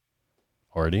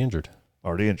 Already injured.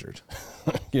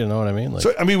 You know what I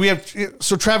mean? We have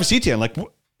Travis Etienne,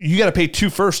 you got to pay 2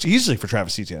 firsts easily for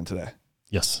Travis Etienne today.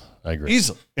 Yes, I agree.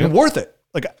 Easily. And worth it.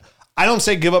 I don't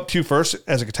say give up 2 firsts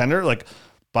as a contender, but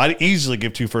I'd easily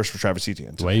give 2 firsts for Travis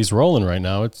Etienne. The way he's rolling right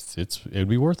now, it'd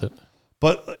be worth it.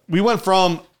 But we went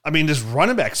from, this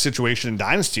running back situation in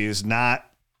Dynasty is not,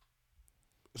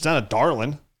 it's not a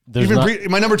darling.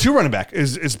 My number 2 running back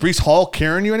is Breece Hall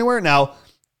carrying you anywhere? Now,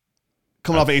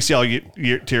 coming off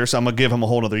ACL tear, so I'm going to give him a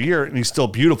whole other year, and he's still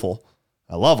beautiful.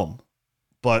 I love him.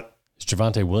 But is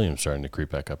Javonte Williams starting to creep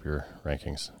back up your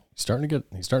rankings? He's starting to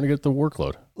get the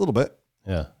workload. A little bit.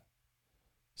 Yeah.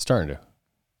 Starting to.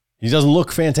 He doesn't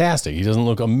look fantastic. He doesn't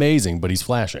look amazing, but he's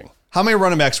flashing. How many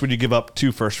running backs would you give up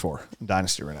 2 firsts for in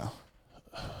Dynasty right now?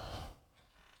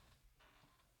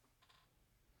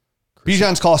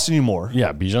 Bijan's costing you more.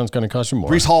 Yeah, Bijan's going to cost you more.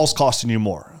 Breece Hall's costing you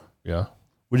more. Yeah.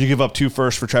 Would you give up 2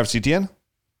 firsts for Travis Etienne?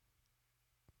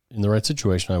 In the right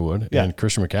situation, I would. Yeah. And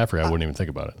Christian McCaffrey, I wouldn't even think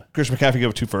about it. Christian McCaffrey give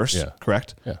up 2 firsts. Yeah.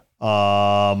 Correct. Yeah.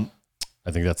 I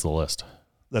think that's the list.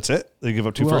 That's it? They give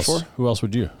up 2 firsts for? Who else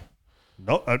would you?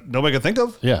 No, nobody can think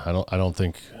of. Yeah, I don't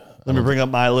think. Let me bring up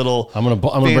my little. I'm gonna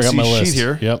bring up my list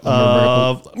here. Yep.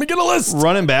 Let me get a list.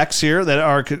 Running backs here that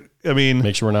are.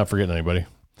 Make sure we're not forgetting anybody.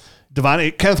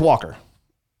 Kenneth Walker,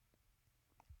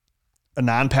 a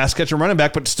non-pass catcher running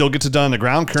back, but still gets it done on the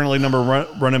ground. Currently,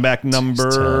 running back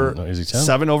number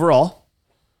 7 overall.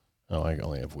 Oh, I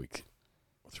only have 3 weeks.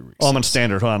 I'm on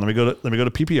standard. Hold on. Let me go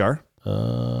to PPR.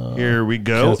 Here we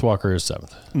go. Kenneth Walker is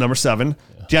 7th. Number 7.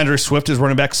 Yeah. DeAndre Swift is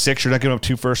running back 6. You're not giving up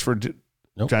 2 firsts for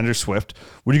DeAndre Swift.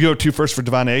 Would you go 2 firsts for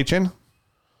Devon Achane?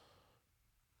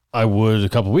 I would a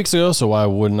couple weeks ago, so why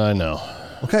wouldn't I now?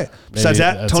 Okay. Besides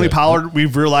that, Tony Pollard,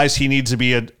 we've realized he needs to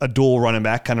be a dual running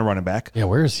back, kind of running back. Yeah,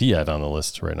 where is he at on the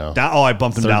list right now? I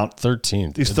bumped him down.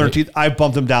 13th. He's 13th. I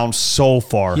bumped him down so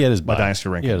far. He had his bye. Dynasty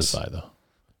rankings. He had his bye,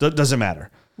 though. Doesn't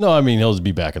matter. No, he'll just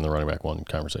be back in the running back 1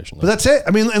 conversation. But that's it.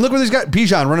 And look what he's got.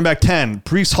 Bijan, running back 10.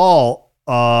 Breece Hall,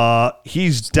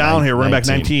 he's down here, running back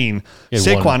 19.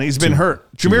 Saquon, he's been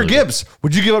hurt. Jahmyr Gibbs.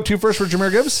 Would you give up 2 firsts for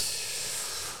Jahmyr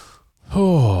Gibbs?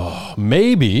 Oh,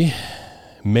 maybe.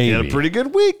 Maybe. He had a pretty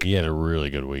good week. He had a really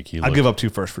good week. I'd give up 2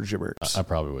 firsts for Jim Ertz. I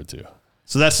probably would too.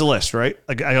 So that's the list, right?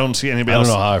 Like I don't see anybody I else.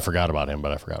 don't know how I forgot about him,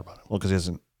 but I forgot about him. Well, because he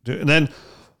hasn't. And then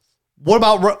what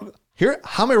about here?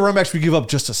 How many running backs would you give up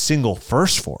just a single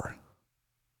first for?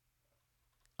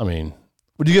 I mean,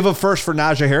 would you give up first for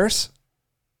Najee Harris?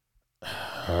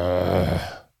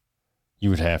 You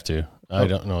would have to. I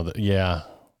don't know that. Yeah.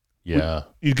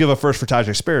 You'd give up first for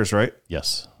Tajay Spears, right?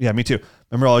 Yes. Yeah, me too.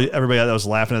 Remember everybody that was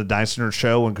laughing at the Dynasty Nerd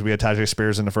show when we had Tajay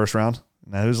Spears in the first round?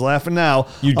 Now who's laughing now?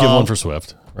 You'd give one for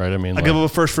Swift, right? I mean, I'd give up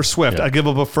a first for Swift. Yeah. I'd give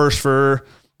up a first for.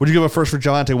 Would you give up a first for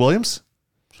Javonte Williams?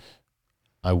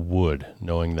 I would,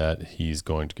 knowing that he's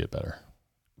going to get better.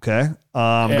 Okay.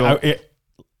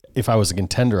 If I was a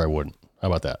contender, I wouldn't. How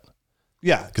about that?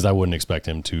 Yeah, because I wouldn't expect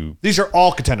him to. These are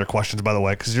all contender questions, by the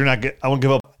way, because I won't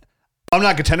give up. I'm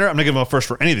not a contender. I'm not giving up first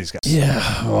for any of these guys. Yeah.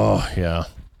 Oh, yeah.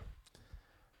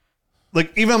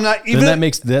 Like even I'm not. Even then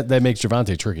that makes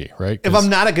Javonte tricky, right? If I'm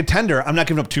not a contender, I'm not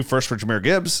giving up 2 firsts for Jahmyr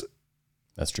Gibbs.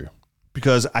 That's true.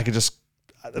 Because I could just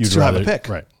still have a pick.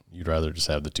 Right. You'd rather just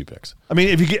have the 2 picks. I mean,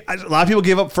 if you get a lot of people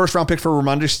gave up first round pick for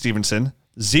Ramondre Stevenson.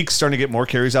 Zeke's starting to get more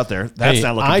carries out there. That's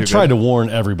not looking too good. I tried to warn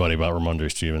everybody about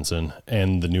Ramondre Stevenson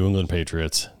and the New England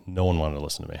Patriots. No one wanted to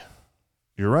listen to me.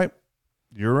 You're right.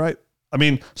 I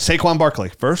mean, Saquon Barkley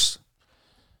first.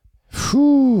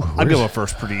 I'd give up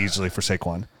first pretty easily for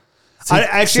Saquon.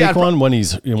 Saquon, when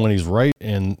he's right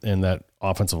and that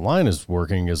offensive line is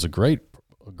working, is a great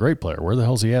player. Where the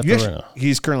hell's he at right now?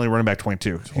 He's currently running back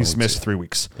 22. He's missed 3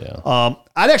 weeks. Yeah.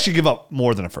 I'd actually give up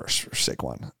more than a first for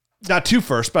Saquon. Not 2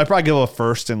 firsts, but I'd probably give up a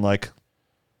first and like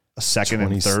a second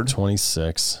and third.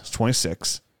 26. It's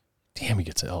 26. Damn, he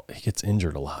gets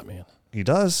injured a lot, man. He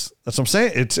does. That's what I'm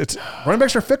saying. It's running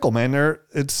backs are fickle, man.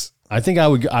 I think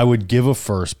I would give a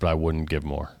first, but I wouldn't give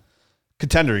more.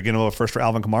 Contender, you gonna go first for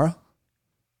Alvin Kamara?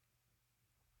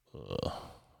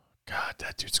 God,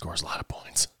 that dude scores a lot of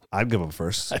points. I'd give him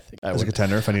first. I think as a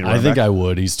contender if I need. I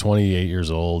would. He's 28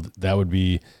 years old. That would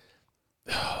be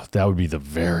the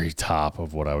very top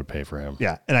of what I would pay for him.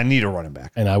 Yeah, and I need a running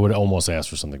back. And I would almost ask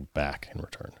for something back in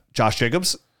return. Josh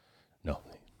Jacobs? No.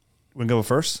 We can go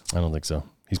first? I don't think so.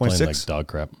 He's 26? playing like dog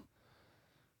crap.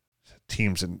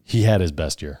 He had his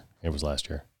best year. It was last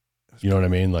year. You know what I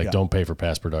mean? Like, don't pay for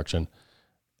pass production.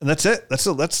 And that's it. That's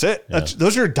it. Yeah.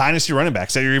 Those are dynasty running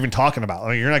backs that you're even talking about. I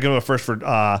mean, you're not giving up a first for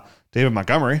David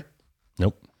Montgomery.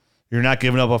 Nope. You're not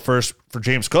giving up a first for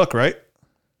James Cook, right?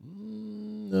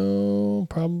 No,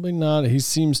 probably not. He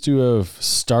seems to have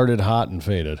started hot and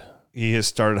faded. He has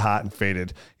started hot and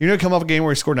faded. You're going to come off a game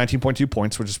where he scored 19.2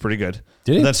 points, which is pretty good.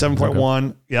 Did he? That's 7.1.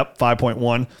 Okay. Yep,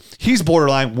 5.1. He's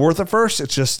borderline worth it first.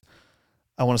 It's just,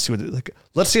 I want to see what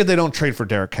let's see if they don't trade for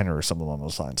Derrick Henry or something along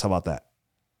those lines. How about that?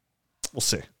 We'll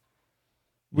see.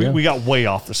 We got way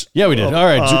off this. Yeah, we did. All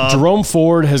right. Jerome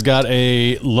Ford has got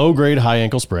a low-grade high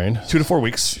ankle sprain. 2 to 4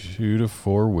 weeks. 2 to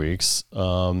 4 weeks.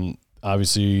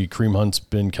 Obviously, Kareem Hunt's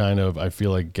been kind of, I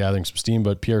feel like, gathering some steam,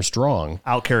 but Pierre Strong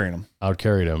outcarried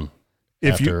him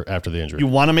after the injury. You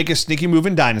want to make a sneaky move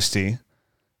in Dynasty,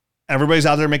 everybody's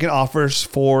out there making offers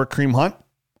for Kareem Hunt.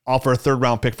 Offer a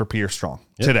 3rd-round pick for Pierre Strong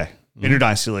today in your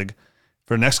Dynasty League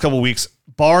for the next couple of weeks,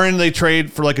 barring they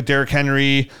trade for like a Derrick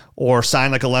Henry or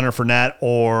sign like a Leonard Fournette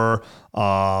or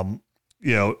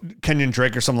Kenyon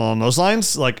Drake or something along those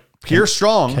lines. Like Pierre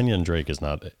Strong. Kenyon Drake is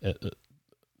not.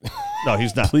 No,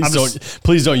 he's not.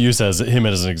 Please don't use him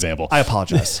as an example. I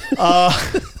apologize.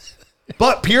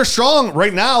 But Pierre Strong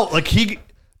right now, like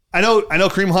I know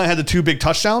Kareem Hunt had the 2 big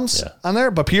touchdowns on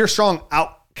there, but Pierre Strong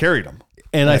out-carried him.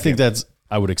 And I think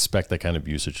I would expect that kind of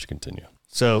usage to continue.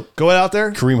 So go out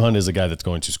there. Kareem Hunt is a guy that's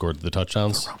going to score the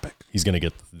touchdowns. He's going to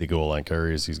get the goal line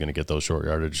carries. He's going to get those short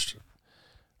yardage,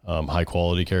 high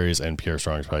quality carries, and Pierre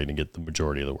Strong is probably going to get the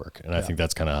majority of the work. And I think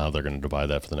that's kind of how they're going to divide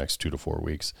that for the next 2 to 4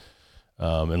 weeks.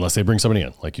 Unless they bring somebody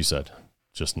in, like you said,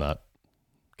 just not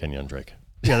Kenyon Drake.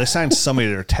 Yeah, they signed somebody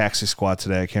to their taxi squad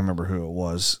today. I can't remember who it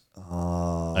was.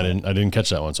 I didn't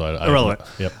catch that one, so I irrelevant.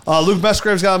 Yep. Luke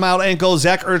Musgrave's got a mild ankle.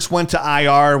 Zach Ertz went to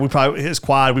IR. His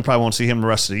quad. We probably won't see him the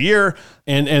rest of the year.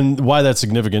 And why that's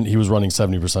significant? He was running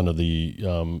 70% of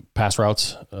the pass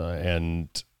routes, and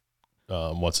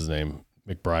what's his name?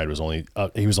 McBride was only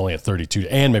at 32,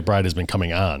 and McBride has been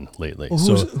coming on lately. Well,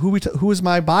 who was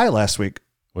my buy last week?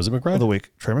 Was it McBride? Of the week,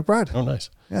 Trey McBride. Oh, nice.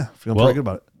 Yeah, feeling pretty good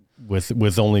about it.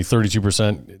 With only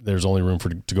 32%, there's only room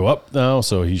to go up now,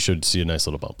 so he should see a nice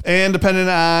little bump. And depending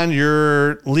on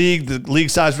your league, the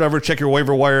league size, whatever, check your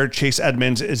waiver wire. Chase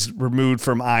Edmonds is removed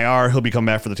from IR. He'll be coming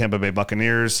back for the Tampa Bay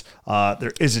Buccaneers.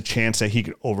 There is a chance that he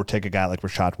could overtake a guy like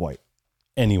Rashad White.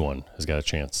 Anyone has got a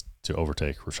chance to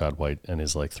overtake Rashad White and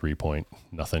his like 3-point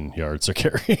nothing yards a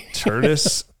carry.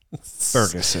 Curtis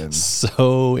Ferguson.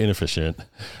 So inefficient.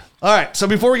 All right. So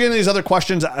before we get into these other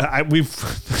questions, we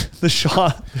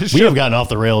have gotten off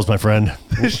the rails, my friend.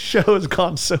 This show has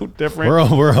gone so different.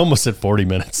 We're almost at 40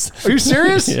 minutes. Are you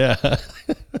serious? Yeah.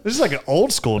 This is like an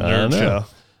old school nerd show.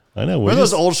 I know. Remember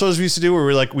those old shows we used to do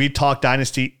where we talk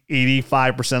Dynasty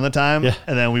 85% of the time,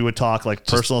 and then we would talk like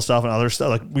personal stuff and other stuff.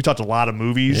 Like we talked a lot of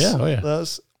movies. Yeah, oh yeah.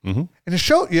 Those. Mm-hmm. And the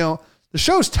show, the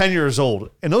show's 10 years old,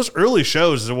 and those early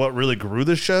shows are what really grew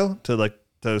this show to like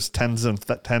those tens of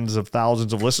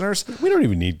thousands of listeners. We don't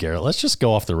even need Garrett. Let's just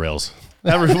go off the rails.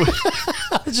 Let's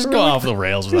just go off the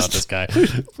rails without this guy.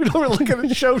 We don't look at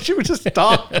the show. She would just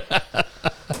talk.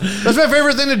 That's my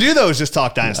favorite thing to do, though, is just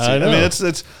talk Dynasty. I mean,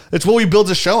 it's what we build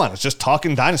the show on. It's just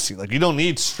talking Dynasty. Like, you don't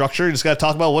need structure. You just got to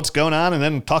talk about what's going on and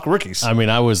then talk rookies. I mean,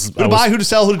 who to buy, who to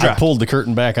sell, who to draft. I pulled the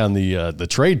curtain back on the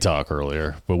trade talk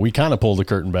earlier, but we kind of pulled the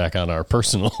curtain back on our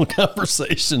personal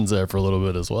conversations there for a little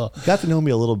bit as well. You got to know me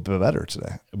a little bit better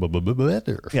today.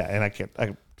 Better. Yeah, and I could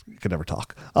never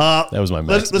talk. That was my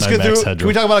max. Let's get through. Can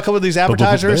we talk about a couple of these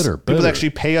advertisers? People that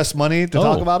actually pay us money to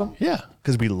talk about them? Yeah.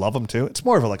 Because we love them too. It's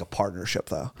more of like a partnership,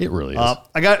 though. It really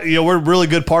is. We're really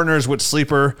good partners with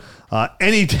Sleeper.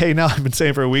 Any day now, I've been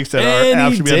saying for weeks that our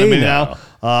app should be on the menu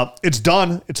now. It's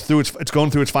done. It's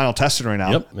going through its final testing right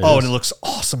now. Yep, and it looks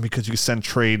awesome because you can send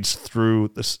trades through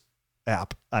this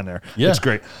app on there. Yeah, it's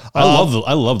great. I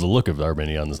love the look of our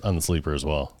mini on the Sleeper as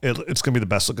well. It's gonna be the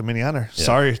best looking mini on there. Yeah.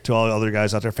 Sorry to all the other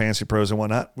guys out there, fantasy pros and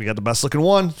whatnot. We got the best looking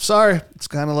one. Sorry, it's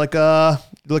kind of like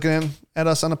looking at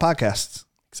us on the podcast.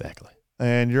 Exactly.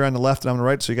 And you're on the left and I'm on the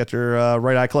right, so you got your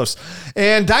right eye close.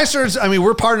 And Dynasters, I mean,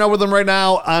 we're partnering up with them right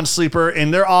now on Sleeper,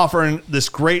 and they're offering this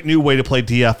great new way to play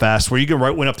DFS where you can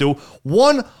win up to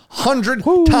 100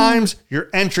 times your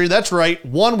entry. That's right,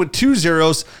 1 with 2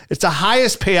 zeros. It's the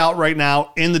highest payout right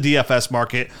now in the DFS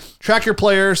market. Track your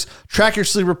players, track your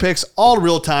sleeper picks, all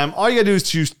real time. All you got to do is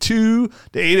choose 2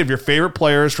 to 8 of your favorite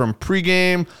players from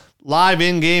pregame, live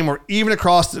in-game, or even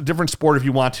across a different sport if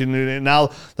you want to. Now,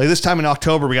 like this time in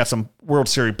October, we got some World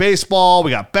Series baseball, we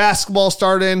got basketball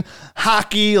starting,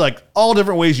 hockey, like all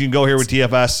different ways you can go here with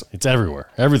DFS. It's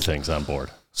everywhere. Everything's on board.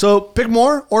 So pick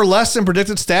more or less than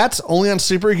predicted stats. Only on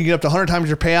Sleeper, you can get up to 100 times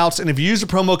your payouts. And if you use the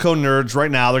promo code NERDS right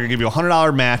now, they're going to give you a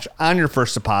 $100 match on your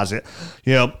first deposit.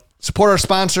 Support our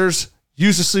sponsors.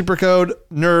 Use the Sleeper code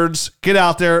NERDS. Get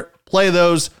out there, play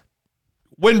those,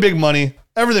 win big money.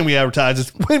 Everything we advertise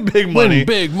is win big money. Win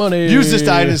big money. Use this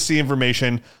Dynasty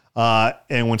information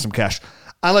and win some cash.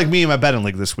 Unlike me in my betting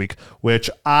league this week, which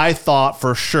I thought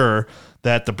for sure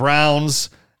that the Browns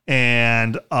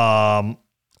and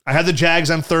I had the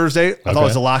Jags on Thursday. I thought it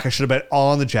was a lock. I should have bet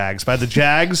all on the Jags. But I had the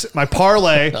Jags, my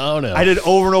parlay. Oh, no. I did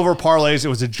over and over parlays. It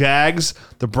was the Jags,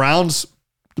 the Browns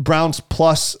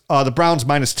plus, the Browns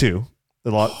 -2.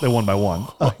 They won by 1.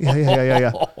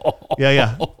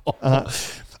 Yeah.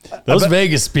 Those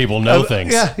Vegas people know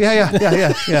things.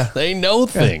 Yeah. They know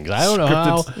things. I don't know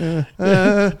how.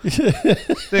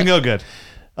 Didn't go good.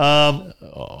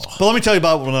 But let me tell you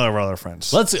about one of our other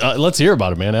friends. Let's hear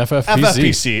about it, man.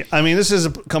 FFPC. I mean, this is a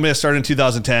company that started in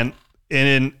 2010,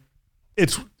 and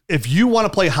if you want to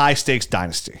play high stakes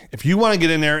Dynasty, if you want to get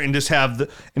in there and just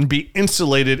and be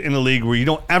insulated in the league where you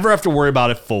don't ever have to worry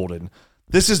about it folding,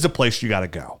 this is the place you got to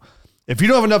go. If you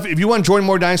don't have enough, if you want to join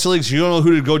more Dynasty leagues, you don't know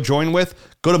who to go join with,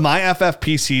 go to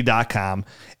myffpc.com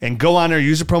and go on there,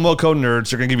 use the promo code NERDS.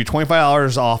 They're going to give you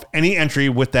 $25 off any entry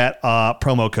with that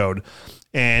promo code.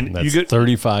 And that's you get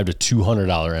 $35 to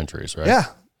 $200 entries, right? Yeah.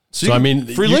 So I mean,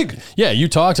 free league. Yeah, you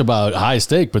talked about high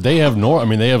stake, but they have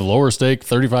they have lower stake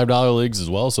 $35 leagues as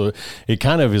well. So it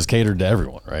kind of is catered to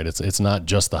everyone, right? It's not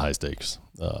just the high stakes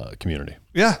community.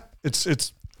 Yeah,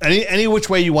 it's any which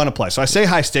way you want to play. So I say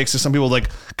high stakes to some people like,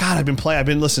 God, I've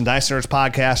been listening to Dynasty Nerds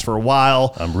podcast for a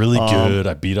while. I'm really good.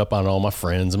 I beat up on all my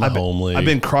friends in my home league. I've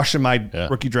been crushing my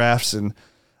rookie drafts, and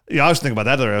I was thinking about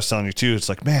that. I was telling you too. It's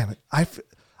like, man,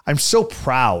 I'm so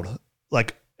proud.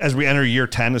 Like as we enter year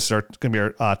 10, this is going to be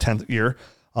our 10th year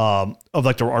of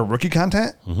like our rookie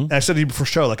content. Mm-hmm. And I said to you before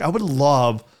show, like I would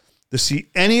love to see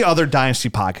any other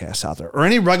Dynasty podcasts out there or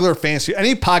any regular fantasy,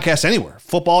 any podcast anywhere,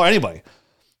 football or anybody,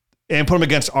 and put them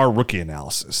against our rookie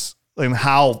analysis and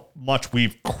how much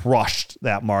we've crushed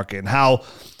that market and how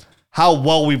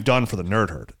well we've done for the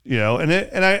nerd herd,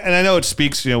 and I know it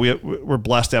speaks, we're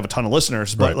blessed to have a ton of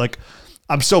listeners, but like,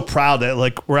 I'm so proud that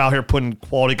like we're out here putting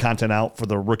quality content out for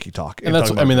the rookie talk. And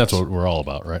that's what we're all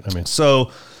about, right? I mean,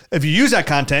 so if you use that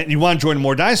content and you want to join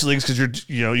more Dynasty leagues because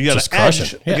you got an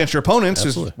edge against your opponents,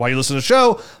 is why you listen to the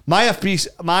show.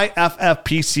 myffpc.com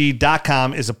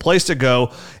is a place to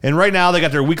go. And right now they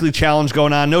got their weekly challenge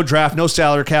going on. No draft, no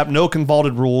salary cap, no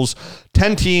convoluted rules.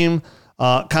 10 team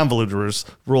convoluted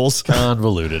rules.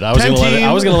 Convoluted. I was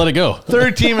going to let it go.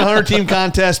 30-team and 100-team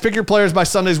contest. Pick your players by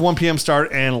Sunday's 1 p.m.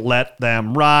 start and let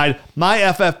them ride.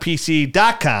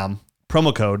 MyFFPC.com,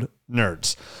 promo code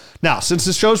NERDS. Now, since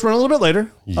this show's running a little bit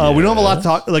later, we don't have a lot to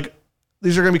talk. Like,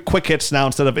 these are going to be quick hits now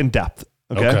instead of in depth.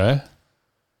 Okay.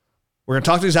 We're going to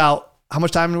talk these out. How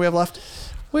much time do we have left?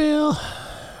 Well,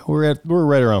 we're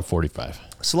right around 45.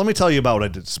 So let me tell you about what I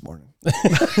did this morning.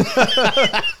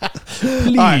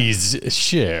 Please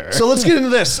share. So let's get into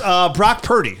this. Brock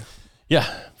Purdy. Yeah.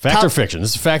 Fact or fiction?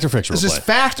 This is fact or fiction. This is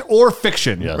fact or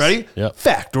fiction. Yes. Ready? Yep.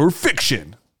 Fact or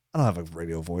fiction. I don't have a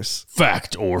radio voice.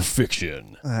 Fact or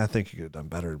fiction. I think you could have done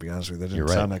better, to be honest with you. That didn't You're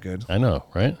right. sound that good. I know,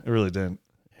 right? It really didn't.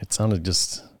 It sounded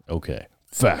just okay.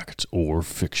 Fact or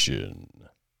fiction.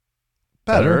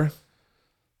 Better?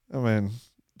 I mean,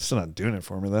 it's still not doing it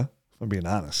for me, though. I'm being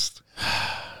honest.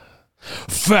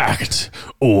 Fact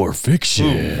or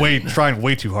fiction. Trying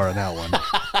way too hard on that one.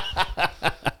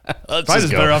 Let's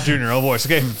just better off doing your own voice.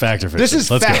 Okay. Fact or fiction. This is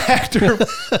fact or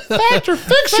fiction. Fact or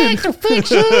fiction.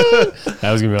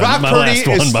 That was going to be Brock my Purdy last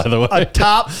one, by the way. a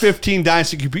top 15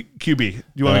 Dynasty QB. Do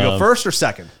you want me to go first or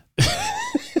second?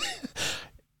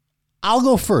 I'll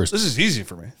go first. This is easy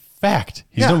for me. Fact.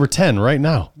 He's number 10 right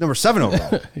now. Number 7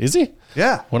 overall. Is he?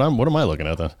 Yeah. What am I looking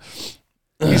at then?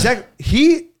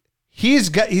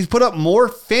 He's put up more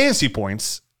fantasy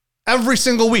points every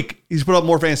single week. He's put up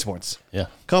more fantasy points. Yeah.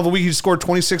 Come of a week, he scored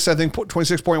 26, I think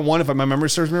 26.1 if my memory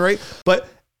serves me right. But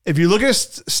if you look at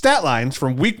his stat lines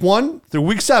from week 1 through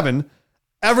week 7,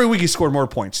 every week he scored more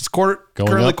points. He's currently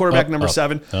up, quarterback up, number up.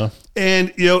 7. Huh?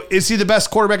 And, is he the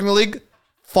best quarterback in the league?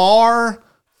 Far,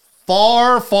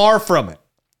 far, far from it.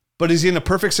 But is he in a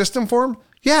perfect system for him?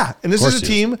 Yeah. And this is a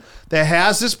team that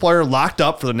has this player locked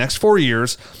up for the next 4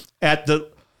 years at the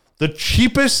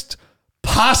cheapest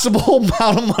possible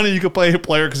amount of money you could pay a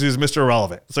player because he's Mr.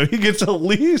 Irrelevant. So he gets the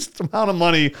least amount of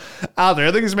money out there.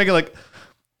 I think he's making like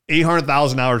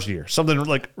 $800,000 a year, something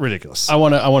like ridiculous. I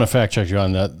want to fact check you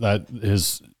on that. That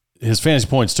his fantasy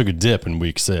points took a dip in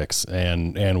week 6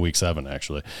 and week 7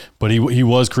 actually, but he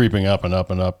was creeping up and up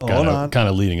and up, kind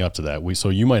of leading up to that. So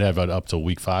you might have it up to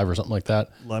week 5 or something like that.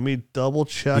 Let me double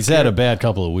check. He's had a bad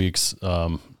couple of weeks. 6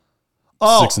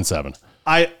 and 7.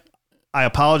 I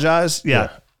apologize. Yeah.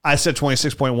 I said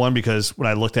 26.1 because when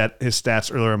I looked at his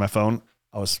stats earlier on my phone,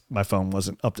 my phone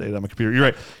wasn't updated on my computer. You're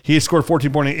right. He scored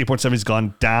 14.8, 8.7. He's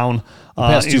gone down the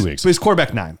past 2 weeks. But he's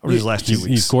quarterback 9 over his last 2 weeks.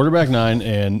 He's quarterback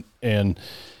 9 and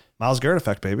Myles Garrett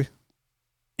effect, baby.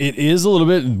 It is a little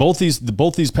bit. Both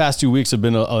these past 2 weeks have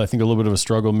been, I think, a little bit of a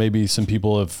struggle. Maybe some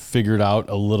people have figured out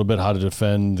a little bit how to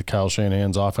defend the Kyle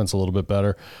Shanahan's offense a little bit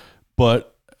better, but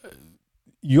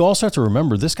you also have to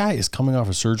remember this guy is coming off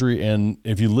of surgery, and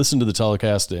if you listen to the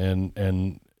telecast and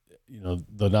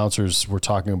the announcers were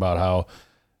talking about how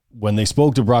when they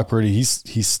spoke to Brock Purdy,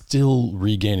 he's still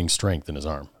regaining strength in his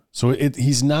arm. So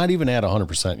he's not even at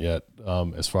 100% yet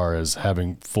as far as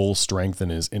having full strength in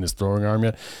his throwing arm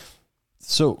yet.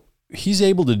 So he's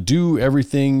able to do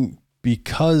everything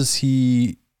because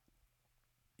he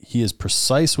is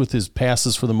precise with his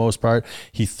passes for the most part.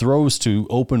 He throws to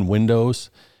open windows.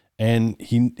 And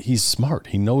he's smart.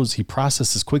 He knows, he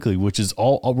processes quickly, which is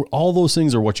all those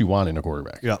things are what you want in a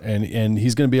quarterback. Yeah. And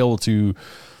he's going to be able to,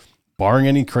 barring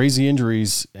any crazy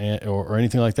injuries or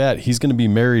anything like that, he's going to be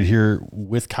married here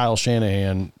with Kyle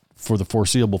Shanahan for the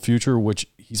foreseeable future, which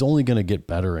he's only going to get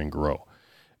better and grow.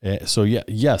 So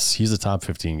yes, he's a top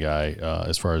 15 guy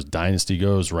as far as Dynasty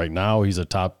goes. Right now, he's a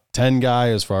top 10 guy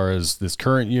as far as this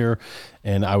current year,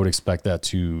 and I would expect that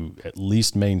to at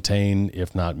least maintain,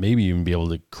 if not maybe even be able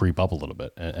to creep up a little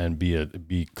bit and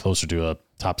be closer to a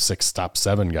top 6, top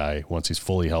 7 guy once he's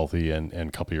fully healthy and a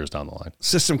couple years down the line.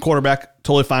 System quarterback,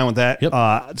 totally fine with that. Yep.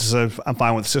 I'm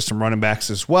fine with system running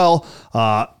backs as well.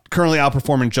 Currently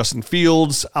outperforming Justin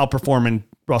Fields, outperforming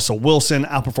Russell Wilson,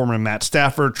 outperforming Matt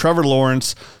Stafford, Trevor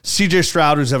Lawrence, CJ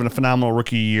Stroud, who's having a phenomenal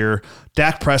rookie year,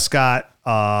 Dak Prescott,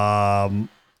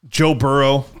 Joe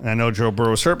Burrow. And I know Joe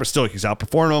Burrow was hurt, but still he's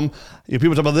outperforming him.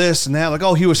 People talk about this and that, like,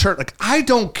 oh, he was hurt. Like, I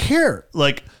don't care.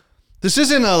 Like, this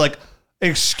isn't a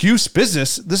excuse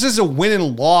business. This is a win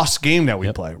and loss game that we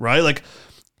play, right? Like,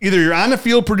 either you're on the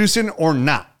field producing or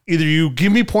not. Either you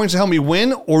give me points to help me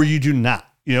win or you do not.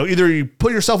 Either you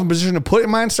put yourself in position to put in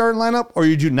my starting lineup or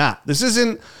you do not. This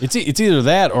isn't. It's either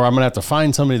that or I'm going to have to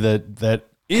find somebody that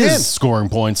is scoring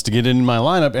points to get in my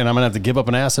lineup, and I'm going to have to give up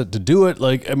an asset to do it.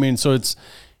 So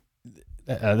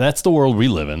that's the world we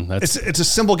live in. It's a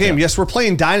simple game. Yeah. Yes, we're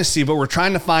playing Dynasty, but we're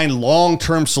trying to find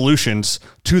long-term solutions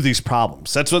to these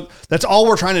problems. That's all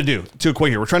we're trying to do to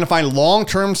equate here. We're trying to find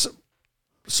long-term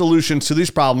solutions to these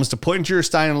problems to put into your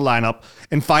starting lineup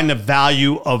and find the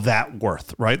value of that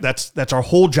worth, right? That's our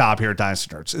whole job here at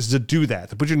Dynasty Nerds, is to do that,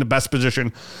 to put you in the best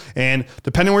position. And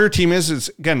depending on where your team is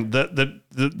again, the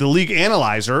league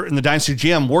analyzer and the Dynasty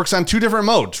GM works on two different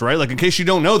modes, right? Like, in case you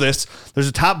don't know this, there's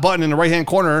a top button in the right-hand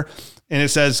corner and it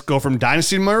says go from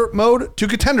Dynasty mode to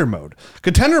Contender mode.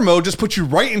 Contender mode just puts you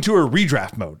right into a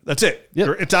redraft mode. That's it.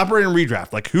 Yep. It's operating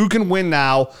redraft, like who can win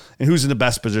now and who's in the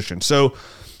best position. So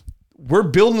we're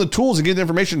building the tools and getting the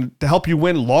information to help you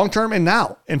win long-term and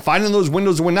now, and finding those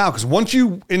windows to win now. Because once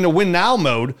you in the win now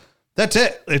mode, that's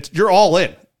it. You're all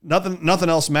in. Nothing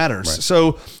else matters. Right.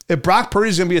 So if Brock Purdy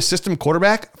is going to be a system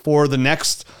quarterback for the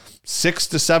next 6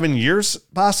 to 7 years,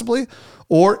 possibly,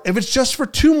 or if it's just for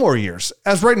 2 more years,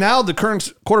 as right now the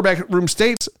current quarterback room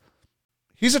states,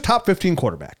 he's a top 15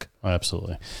 quarterback.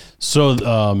 Absolutely. So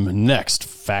next,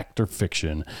 fact or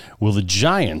fiction. Will the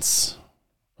Giants,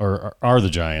 or are the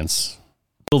Giants,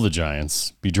 will the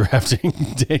Giants be drafting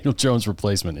Daniel Jones'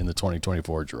 replacement in the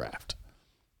 2024 draft?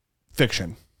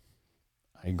 Fiction.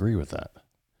 I agree with that.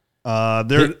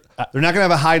 They're not going to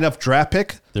have a high enough draft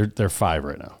pick. They're 5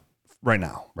 right now. Right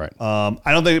now. Right. I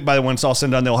don't think by the when it's all said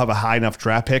and done, they'll have a high enough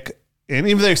draft pick. And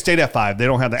even if they stayed at 5, they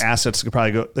don't have the assets to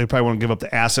probably go. They probably won't give up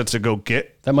the assets to go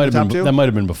get. That might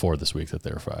have been before this week that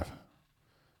they were 5.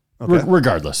 Okay.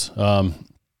 Regardless,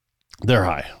 they're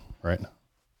high, right?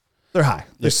 They're high.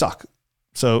 They suck.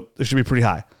 So they should be pretty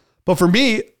high. But for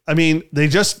me, I mean, they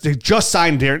just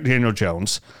signed Daniel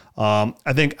Jones. I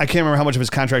think I can't remember how much of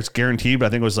his contract's guaranteed, but I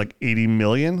think it was like $80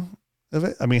 million of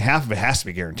it. I mean, half of it has to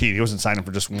be guaranteed. He wasn't signing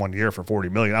for just 1 year for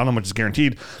 $40 million. I don't know how much is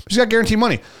guaranteed, but he's got guaranteed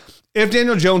money. If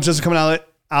Daniel Jones doesn't come out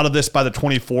of this by the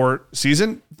 24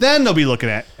 season, then they'll be looking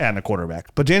at adding a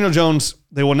quarterback. But Daniel Jones,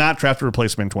 they will not draft a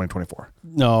replacement in 2024.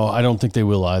 No, I don't think they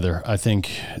will either. I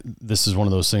think this is one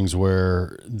of those things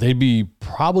where they'd be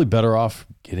probably better off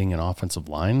getting an offensive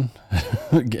line,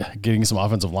 getting some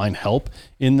offensive line help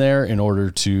in there in order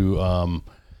to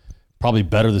probably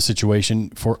better the situation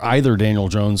for either Daniel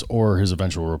Jones or his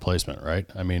eventual replacement, right?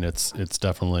 I mean, it's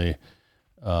definitely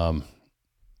one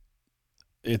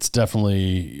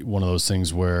of those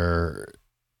things where,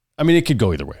 I mean, it could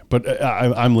go either way, but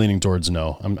I'm leaning towards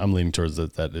no. I'm leaning towards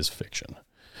that is fiction.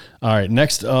 All right,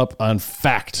 next up on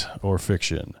fact or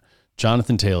fiction,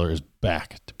 Jonathan Taylor is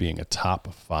back to being a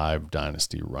top 5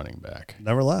 dynasty running back.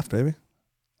 Never left, baby.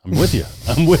 I'm with you.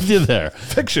 I'm with you there.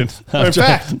 Fiction. In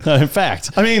fact. In fact.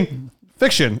 I mean,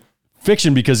 fiction.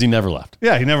 Fiction because he never left.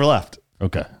 Yeah, he never left.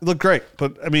 Okay. It looked great.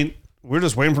 But, I mean, we're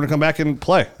just waiting for him to come back and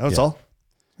play. That's all.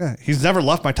 Yeah, he's never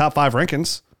left my top 5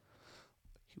 rankings.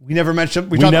 We never mentioned him.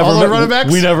 We talked all the running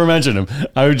backs. We never mentioned him.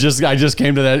 I just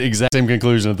came to that exact same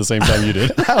conclusion at the same time you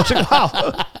did. I was like,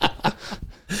 wow.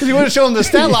 Because you want to show him the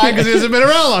stat line because he hasn't been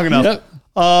around long enough. Yep.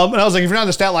 And I was like, if you're not on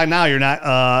the stat line now, you're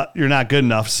not good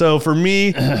enough. So for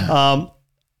me,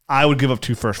 I would give up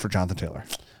 2 firsts for Jonathan Taylor.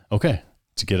 Okay,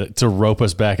 to rope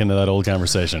us back into that old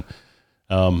conversation.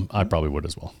 I probably would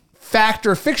as well. Fact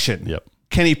or fiction? Yep.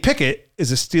 Kenny Pickett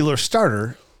is a Steelers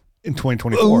starter in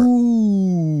 2024.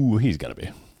 Ooh, he's got to be.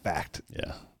 Fact.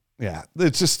 Yeah. Yeah.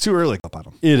 It's just too early up on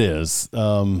him. It is.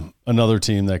 Another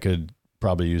team that could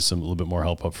probably use a little bit more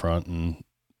help up front and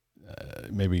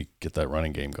maybe get that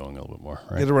running game going a little bit more.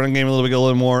 Right? Get the running game a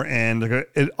little more, and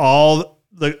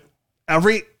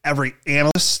every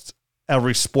analyst,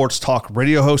 every sports talk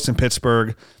radio host in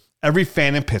Pittsburgh, every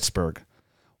fan in Pittsburgh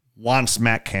wants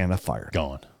Matt Canada fired.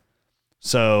 Gone.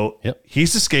 So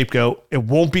he's the scapegoat. It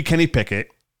won't be Kenny Pickett.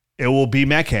 It will be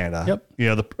Matt Canada.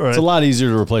 Yep. It's a lot easier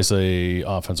to replace a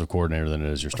offensive coordinator than it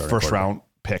is your starting first round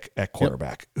pick at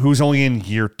quarterback, who's only in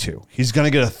year 2. He's going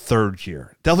to get a 3rd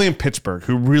year. Definitely in Pittsburgh,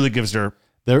 who really gives their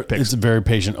picks. It's a very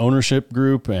patient ownership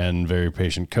group and very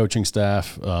patient coaching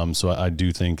staff. So I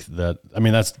do think that, I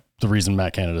mean, that's the reason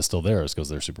Matt Canada is still there is because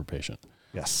they're super patient.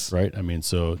 Yes. Right. I mean,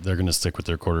 so they're going to stick with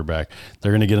their quarterback.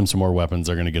 They're going to get him some more weapons.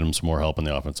 They're going to get him some more help in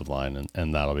the offensive line.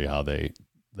 And that'll be how they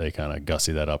kind of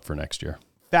gussy that up for next year.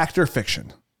 Fact or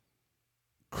fiction?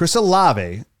 Chris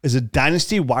Olave is a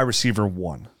dynasty wide receiver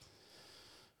 1.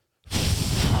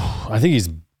 I think he's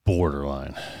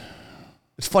borderline.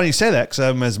 It's funny you say that because I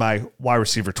have him as my wide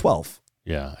receiver 12.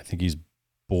 Yeah, I think he's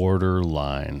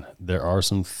borderline. There are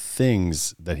some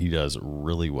things that he does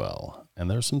really well,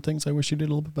 and there's some things I wish he did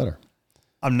a little bit better.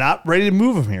 I'm not ready to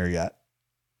move him here yet,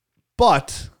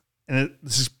 but it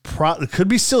could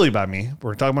be silly by me.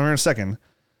 We're talking about him in a second.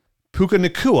 Puka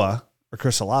Nacua or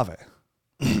Chris Olave?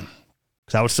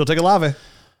 Because I would still take Olave.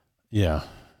 Yeah.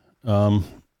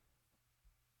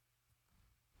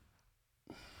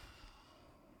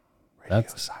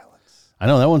 Silence. I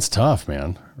know that one's tough,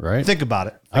 man. Right? Think about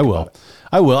it. I will.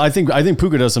 I think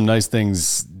Puka does some nice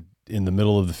things in the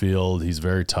middle of the field. He's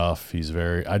very tough.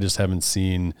 I just haven't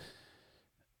seen,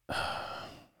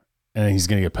 and he's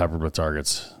going to get peppered with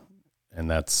targets,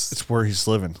 and it's where he's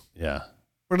living. Yeah.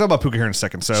 We're talking about Puka here in a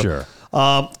second. So, sure.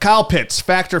 Kyle Pitts,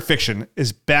 fact or fiction,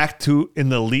 is back in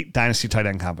the elite dynasty tight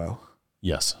end combo.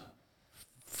 Yes,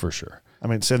 for sure. I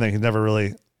mean, same thing. He never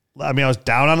really. I mean, I was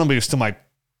down on him, but he was still my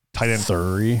tight end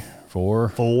 3,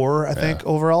 4, I think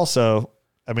overall. So,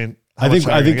 I mean, I think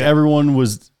everyone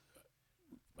was.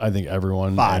 I think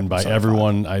everyone, 5, and by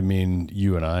everyone, 5. I mean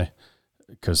you and I,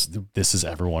 because this is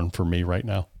everyone for me right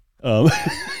now.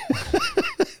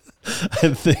 I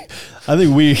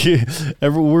think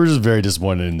we're just very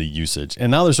disappointed in the usage,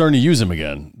 and now they're starting to use him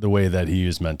again the way that he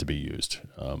is meant to be used.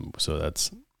 So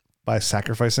that's by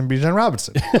sacrificing Bijan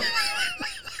Robinson.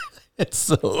 It's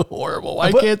so horrible.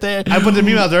 Why can't they? I put the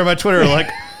meme out there on my Twitter like,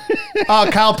 "Oh,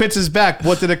 Kyle Pitts is back.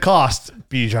 What did it cost?"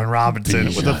 Bijan Robinson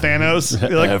with the Thanos.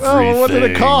 You're like, everything. "Oh, what did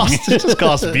it cost?" It just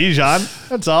cost Bijan.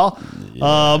 That's all. Yeah.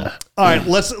 All right,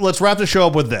 let's wrap the show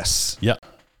up with this. Yeah.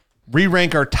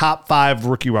 Re-rank our top 5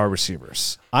 rookie wide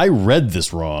receivers. I read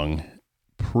this wrong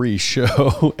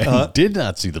pre-show and did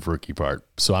not see the rookie part,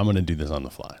 so I'm going to do this on the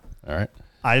fly. All right.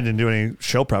 I didn't do any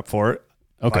show prep for it.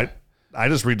 Okay. I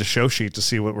just read the show sheet to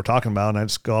see what we're talking about, and I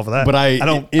just go off of that. But I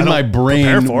don't. My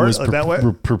brain was that way.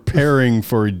 Preparing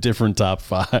for a different top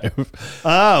 5.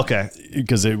 Okay.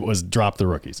 Because it was drop the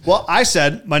rookies. Well, I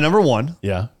said my number 1.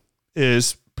 Yeah.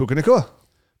 Is Puka Nacua.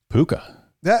 Puka.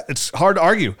 Yeah, it's hard to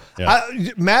argue. Yeah.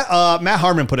 Matt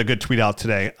Harmon put a good tweet out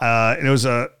today, and it was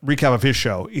a recap of his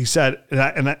show. He said,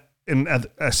 and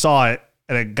I saw it,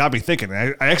 and it got me thinking.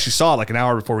 I actually saw it like an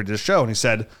hour before we did the show, and he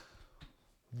said,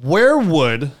 where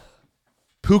would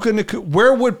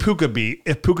Puka be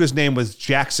if Puka's name was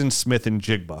Jackson Smith and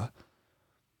Jigba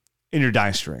in your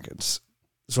dynasty rankings?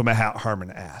 That's what Matt Harmon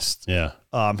asked. Yeah.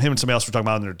 Him and somebody else were talking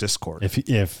about in their Discord.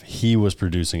 If he was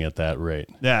producing at that rate.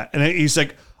 Yeah, and he's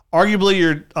like, arguably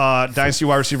your dynasty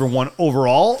wide receiver 1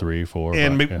 overall. 3, 4.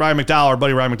 And 5, Ryan McDowell, our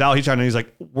buddy Ryan McDowell, he's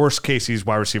like, worst case, he's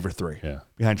wide receiver 3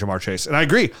 behind Jamar Chase. And I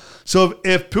agree. So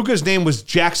if Puka's name was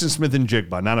Jackson Smith and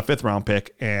Jigba, not a 5th round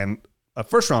pick and a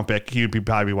 1st round pick, he would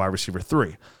probably be wide receiver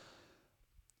 3.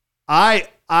 I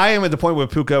am at the point with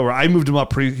Puka where I moved him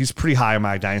up he's pretty high in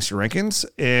my dynasty rankings.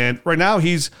 And right now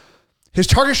his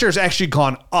target share has actually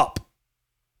gone up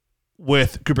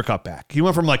with Cooper Kupp back. He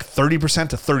went from like 30%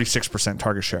 to 36%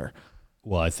 target share.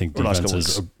 Well, I think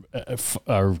defenses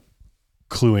are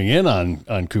cluing in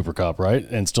on Cooper Kupp, right?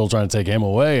 And still trying to take him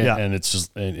away. Yeah. And it's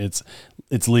just,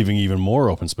 it's leaving even more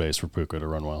open space for Puka to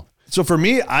run well. So for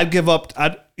me, I'd give up.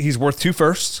 He's worth 2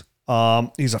 firsts.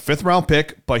 He's a 5th round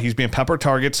pick, but he's being peppered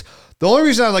targets. The only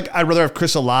reason I'd rather have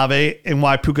Chris Olave and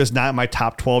why Puka's not in my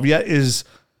top 12 yet is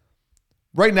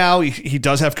right now he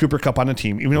does have Cooper Kupp on the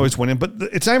team, even though he's winning. But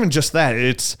it's not even just that.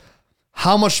 It's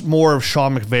how much more of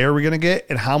Sean McVay are we going to get,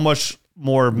 and how much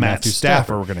more of Matt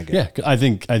Stafford we're going to get. Yeah, I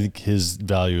think his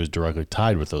value is directly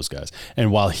tied with those guys.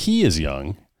 And while he is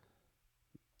young,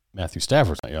 Matthew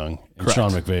Stafford's not young, and Correct.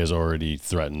 Sean McVay has already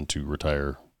threatened to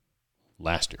retire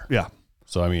last year. Yeah.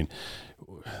 So I mean,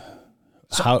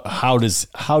 how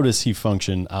does he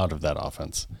function out of that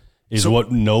offense? Is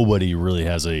what nobody really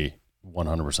has a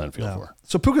 100% feel for.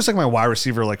 So Puka's like my wide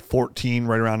receiver, like 14,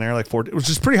 right around there, like 14, which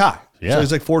is pretty high. Yeah. So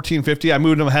he's like 1450. I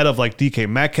moved him ahead of like DK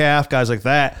Metcalf, guys like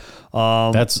that.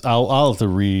 I'll have to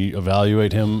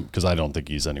reevaluate him because I don't think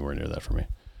he's anywhere near that for me.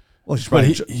 Well, but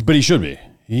he should be.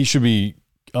 He should be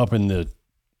up in the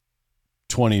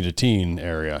 20 to teen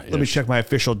area. Let me check my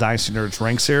official Dynasty Nerds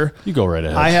ranks here. You go right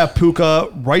ahead. I have Puka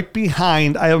right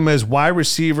behind. I have him as wide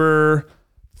receiver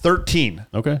 13.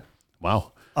 Okay.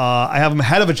 Wow. I have him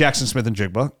ahead of a Jackson Smith and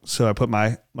Jigba, so I put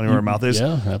my money where my mouth is.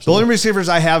 Yeah, absolutely. The only receivers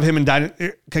I have him in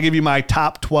Dynasty. Can I give you my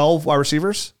top 12 wide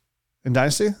receivers in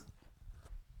Dynasty? It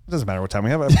doesn't matter what time we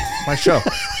have. My show.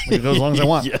 We can go as long as I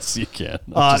want. Yes, you can.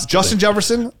 Justin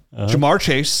Jefferson, Jamar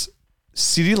Chase,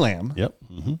 CeeDee Lamb, Yep.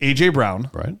 Mm-hmm. AJ Brown,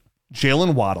 Right.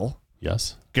 Jalen Waddle,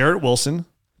 Garrett Garrett Wilson,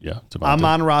 Yeah.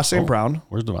 Amon-Ra St. Brown,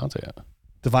 Where's Devontae at?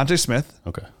 Devontae Smith.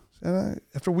 Okay.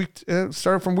 After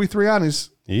started from week 3 on,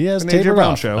 He has an AJ AJ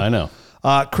Brown show. I know.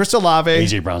 Chris Olave,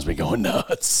 AJ Brown's been going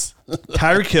nuts.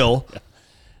 Tyreek Hill,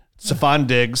 Stephon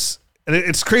Diggs. And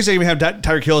it's crazy I even have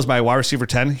Tyreek Hill as my wide receiver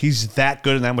 10. He's that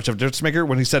good and that much of a difference maker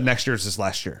when he said next year is his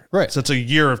last year. Right. So it's a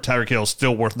year of Tyreek Hill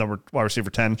still worth number wide receiver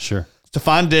 10. Sure.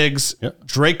 Stephon Diggs, Yep.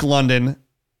 Drake London,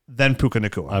 then Puka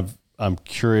Nacua. I'm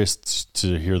curious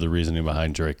to hear the reasoning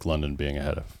behind Drake London being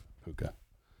ahead of Puka.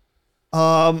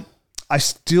 I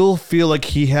still feel like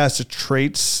he has the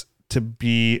traits to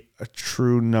be a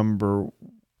true number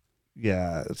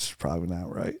Yeah, it's probably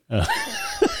not right.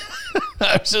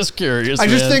 I was just curious. I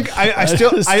just think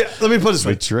let me put it this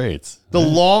way. Traits. The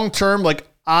long term,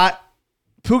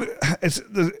 Puka,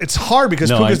 it's hard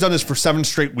because Puka's done this for 7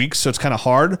 straight weeks, so it's kind of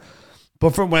hard.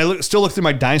 But from when I still look through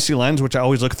my dynasty lens, which I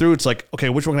always look through, it's like, okay,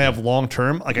 which one can I have long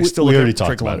term? Like I still we look already at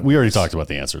talked about it. We already talked about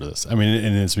the answer to this. I mean,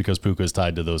 and it's because Puka is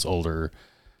tied to those older.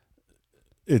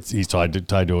 He's tied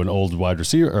to an old wide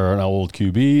receiver or an old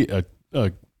QB,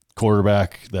 a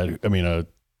quarterback a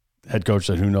head coach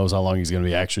that who knows how long he's going to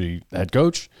be actually head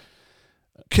coach.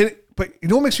 But you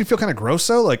know what makes me feel kind of gross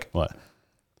though? Like what?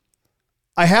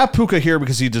 I have Puka here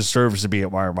because he deserves to be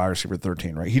at wide receiver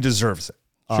 13, right? He deserves it.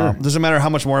 Sure. Doesn't matter how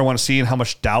much more I want to see and how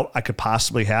much doubt I could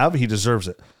possibly have. He deserves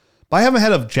it. But I have him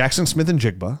ahead of Jackson Smith and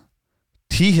Jigba,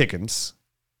 T. Higgins,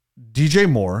 DJ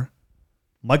Moore,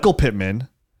 Michael Pittman,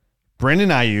 Brandon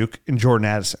Ayuk, and Jordan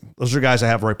Addison. Those are guys I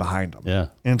have right behind him. Yeah.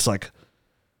 And it's like,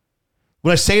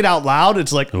 when I say it out loud,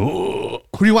 it's like, who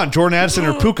do you want, Jordan Addison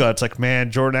or Puka? It's like,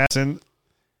 man, Jordan Addison.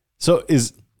 So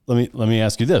let me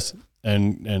ask you this,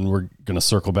 and we're going to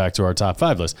circle back to our top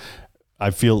 5 list. I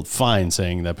feel fine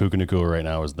saying that Puka Nacua right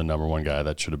now is the number 1 guy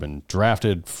that should have been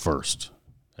drafted first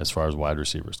as far as wide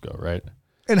receivers go, right?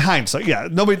 In hindsight, yeah.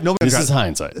 Nobody. This is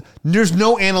hindsight. There's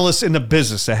no analyst in the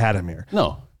business that had him here.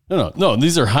 No.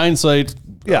 These are hindsight.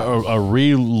 Yeah. A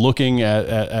re-looking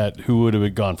at who would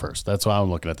have gone first. That's why I'm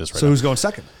looking at this right now. So who's going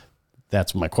second?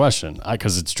 That's my question.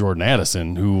 Because it's Jordan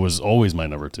Addison, who was always my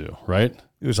number 2, right?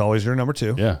 He was always your number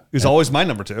 2. Yeah. He was always my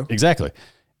number 2. Exactly.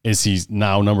 Is he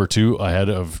now number 2 ahead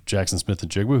of Jackson Smith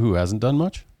and Jigba, who hasn't done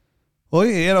much? Well,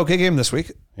 he had an okay game this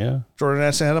week. Yeah. Jordan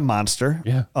Addison had a monster.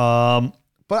 Yeah. But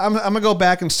I'm gonna go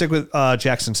back and stick with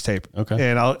Jackson's tape. Okay.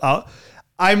 And I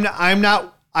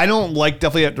don't like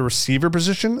definitely at the receiver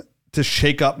position to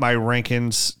shake up my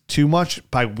rankings too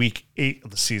much by week 8 of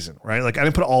the season, right? Like I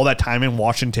didn't put all that time in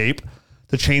watching tape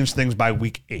to change things by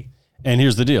week 8. And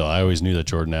here's the deal. I always knew that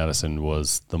Jordan Addison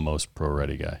was the most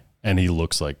pro-ready guy. And he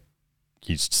looks like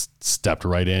he stepped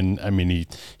right in. I mean,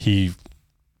 he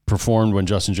performed when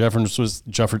Justin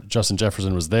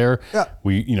Jefferson was there. Yeah.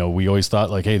 We always thought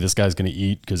like, hey, this guy's going to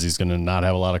eat because he's going to not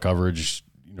have a lot of coverage,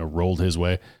 rolled his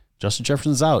way. Justin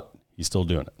Jefferson's out. He's still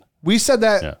doing it. We said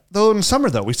that though in the summer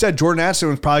though. We said Jordan Addison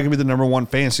was probably going to be the number 1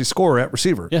 fantasy scorer at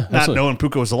receiver. Yeah, not absolutely. knowing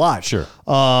Puka was alive. Sure.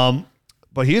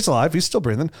 But he is alive. He's still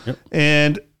breathing. Yep.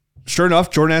 And sure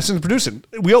enough, Jordan Addison's producing.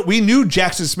 We knew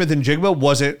Jackson Smith and Jigba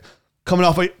wasn't coming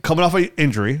off an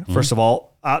injury. First of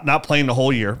all, not playing the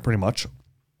whole year, pretty much,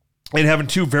 and having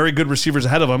 2 very good receivers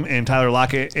ahead of him, and Tyler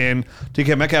Lockett and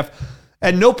DK Metcalf.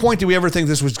 At no point did we ever think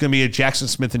this was going to be a Jackson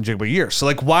Smith and Jigba year. So,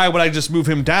 like, why would I just move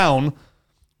him down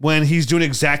when he's doing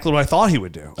exactly what I thought he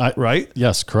would do? Right?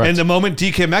 Yes, correct. And the moment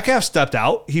DK Metcalf stepped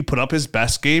out, he put up his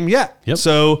best game yet. Yep.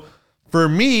 So, for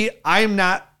me,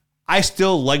 I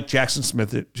still like Jackson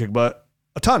Smith and Jigba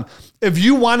a ton. If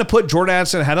you want to put Jordan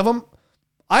Addison ahead of him,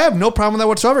 I have no problem with that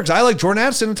whatsoever because I like Jordan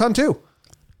Addison a ton too.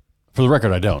 For the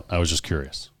record, I don't. I was just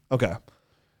curious. Okay.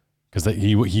 Because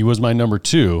he was my number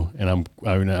 2, and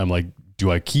I'm like, do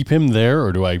I keep him there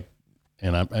or do I?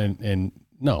 And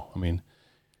no, I mean,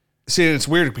 see, it's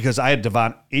weird because I had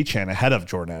Devon Achane ahead of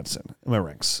Jordan Addison in my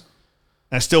ranks,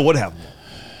 and I still would have him.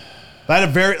 But I had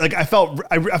a very I felt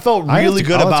really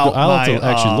good about I'll have to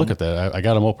actually look at that. I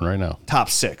got him open right now. Top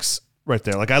 6 right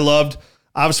there. Like we loved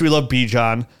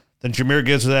Bijan. Then Jahmyr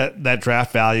Gibbs with that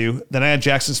draft value. Then I had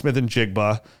Jackson Smith and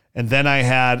Jigba. And then I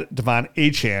had Devon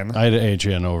Achane. I had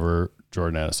Achane over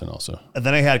Jordan Addison also. And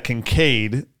then I had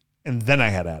Kincaid. And then I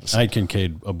had Addison. I had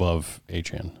Kincaid above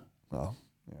Achane. Oh,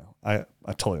 yeah.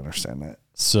 I totally understand that.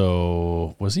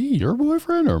 So was he your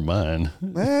boyfriend or mine?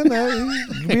 Man, he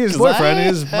can be his boyfriend.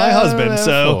 He's my husband.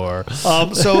 So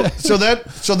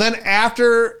then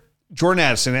after Jordan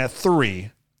Addison at 3,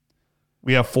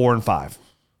 we have 4 and 5.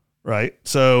 Right?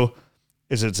 So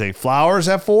is it Zay Flowers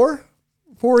at 4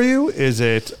 for you? Is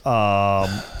it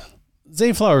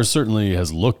Zay Flowers certainly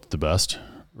has looked the best,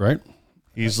 right?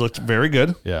 He's looked very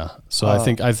good. Yeah. So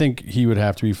I think he would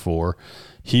have to be 4.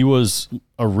 He was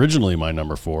originally my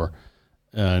number 4,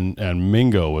 and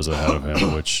Mingo was ahead of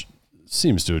him, which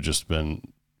seems to have just been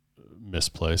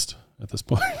misplaced at this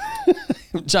point.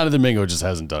 Jonathan Mingo just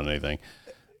hasn't done anything.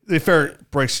 The fair,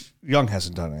 Bryce Young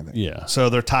hasn't done anything. Yeah. So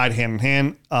they're tied hand in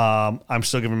hand. I'm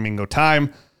still giving Mingo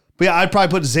time. But yeah, I'd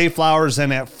probably put Zay Flowers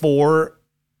in at 4,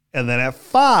 and then at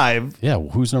 5. Yeah,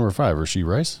 who's number 5? Rasheed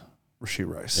Rice? Rasheed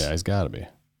Rice. Yeah, he's got to be.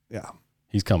 Yeah.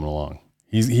 He's coming along.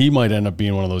 He might end up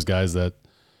being one of those guys that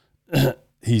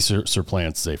he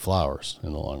supplants Zay Flowers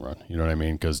in the long run. You know what I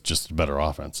mean? Because just a better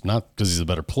offense. Not because he's a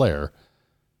better player,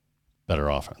 better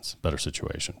offense, better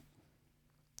situation.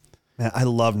 Man, I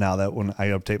love now that when I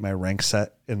update my rank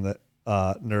set in the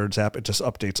Nerds app, it just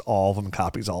updates all of them and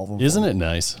copies all of them. Isn't it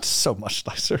nice? It's so much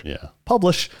nicer. Yeah.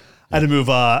 Publish. I had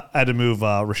to move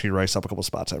Rashid Rice up a couple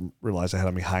spots. I realized I had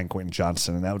him behind Quentin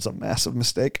Johnson, and that was a massive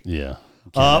mistake. Yeah.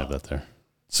 Can't have that there.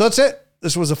 So that's it.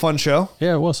 This was a fun show.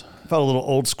 Yeah, it was. Felt a little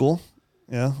old school.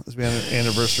 Yeah, as we had an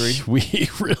anniversary. We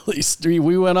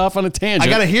went off on a tangent.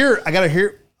 I gotta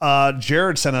hear.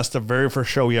 Jared sent us the very first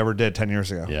show we ever did 10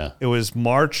 years ago. Yeah. It was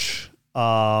March.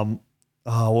 What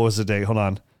was the date? Hold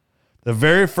on. The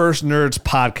very first Nerds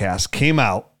podcast came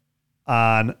out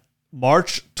on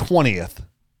March 20th,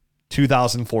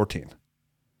 2014.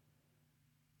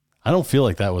 I don't feel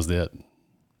like that was it,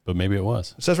 but maybe it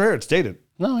was. It says right here, it's dated.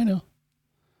 No, I know.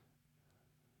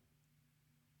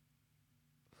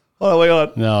 Oh, wait, hold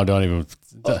on. No, don't even.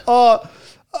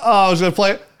 I was going to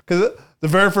play it because the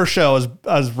very first show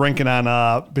I was ranking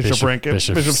on Bishop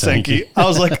Sankey. I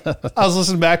was like, I was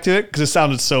listening back to it because it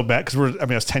sounded so bad because it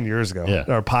was 10 years ago,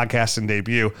 our podcasting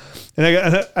debut. And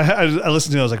I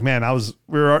listened to it. I was like, man,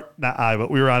 we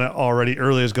were on it already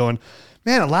early as going,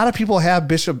 man, a lot of people have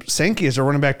Bishop Sankey as their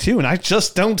running back too. And I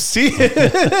just don't see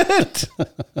it.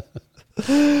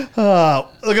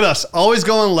 Look at us always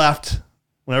going left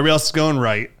when everybody else is going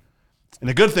right. And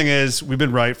the good thing is we've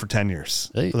been right for 10 years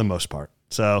for the most part.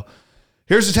 So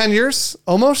here's the 10 years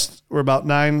almost. We're about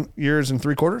 9 years and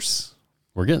 3/4.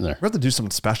 We're getting there. We're going to do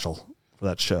something special for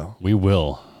that show. We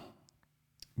will.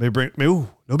 Maybe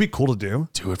it'll be cool to do.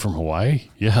 Do it from Hawaii?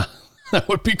 Yeah. That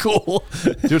would be cool.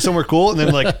 Do it somewhere cool. And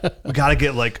then we got to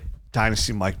get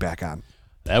Dynasty Mike back on.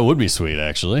 That would be sweet,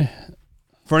 actually.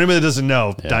 For anybody that doesn't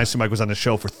know, Dynasty Mike was on the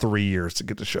show for 3 years to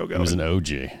get the show going. He was an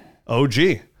OG.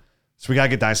 OG. So we got to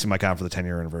get Dynasty Mike on for the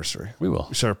 10-year anniversary. We will.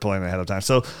 We start planning ahead of time.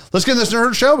 So let's get in this Nerd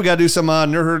Herd show. We got to do some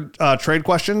Nerd Herd trade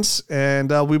questions, and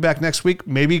we'll be back next week.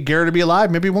 Maybe Garrett will be alive.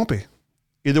 Maybe he won't be.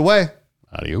 Either way.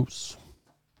 Adios.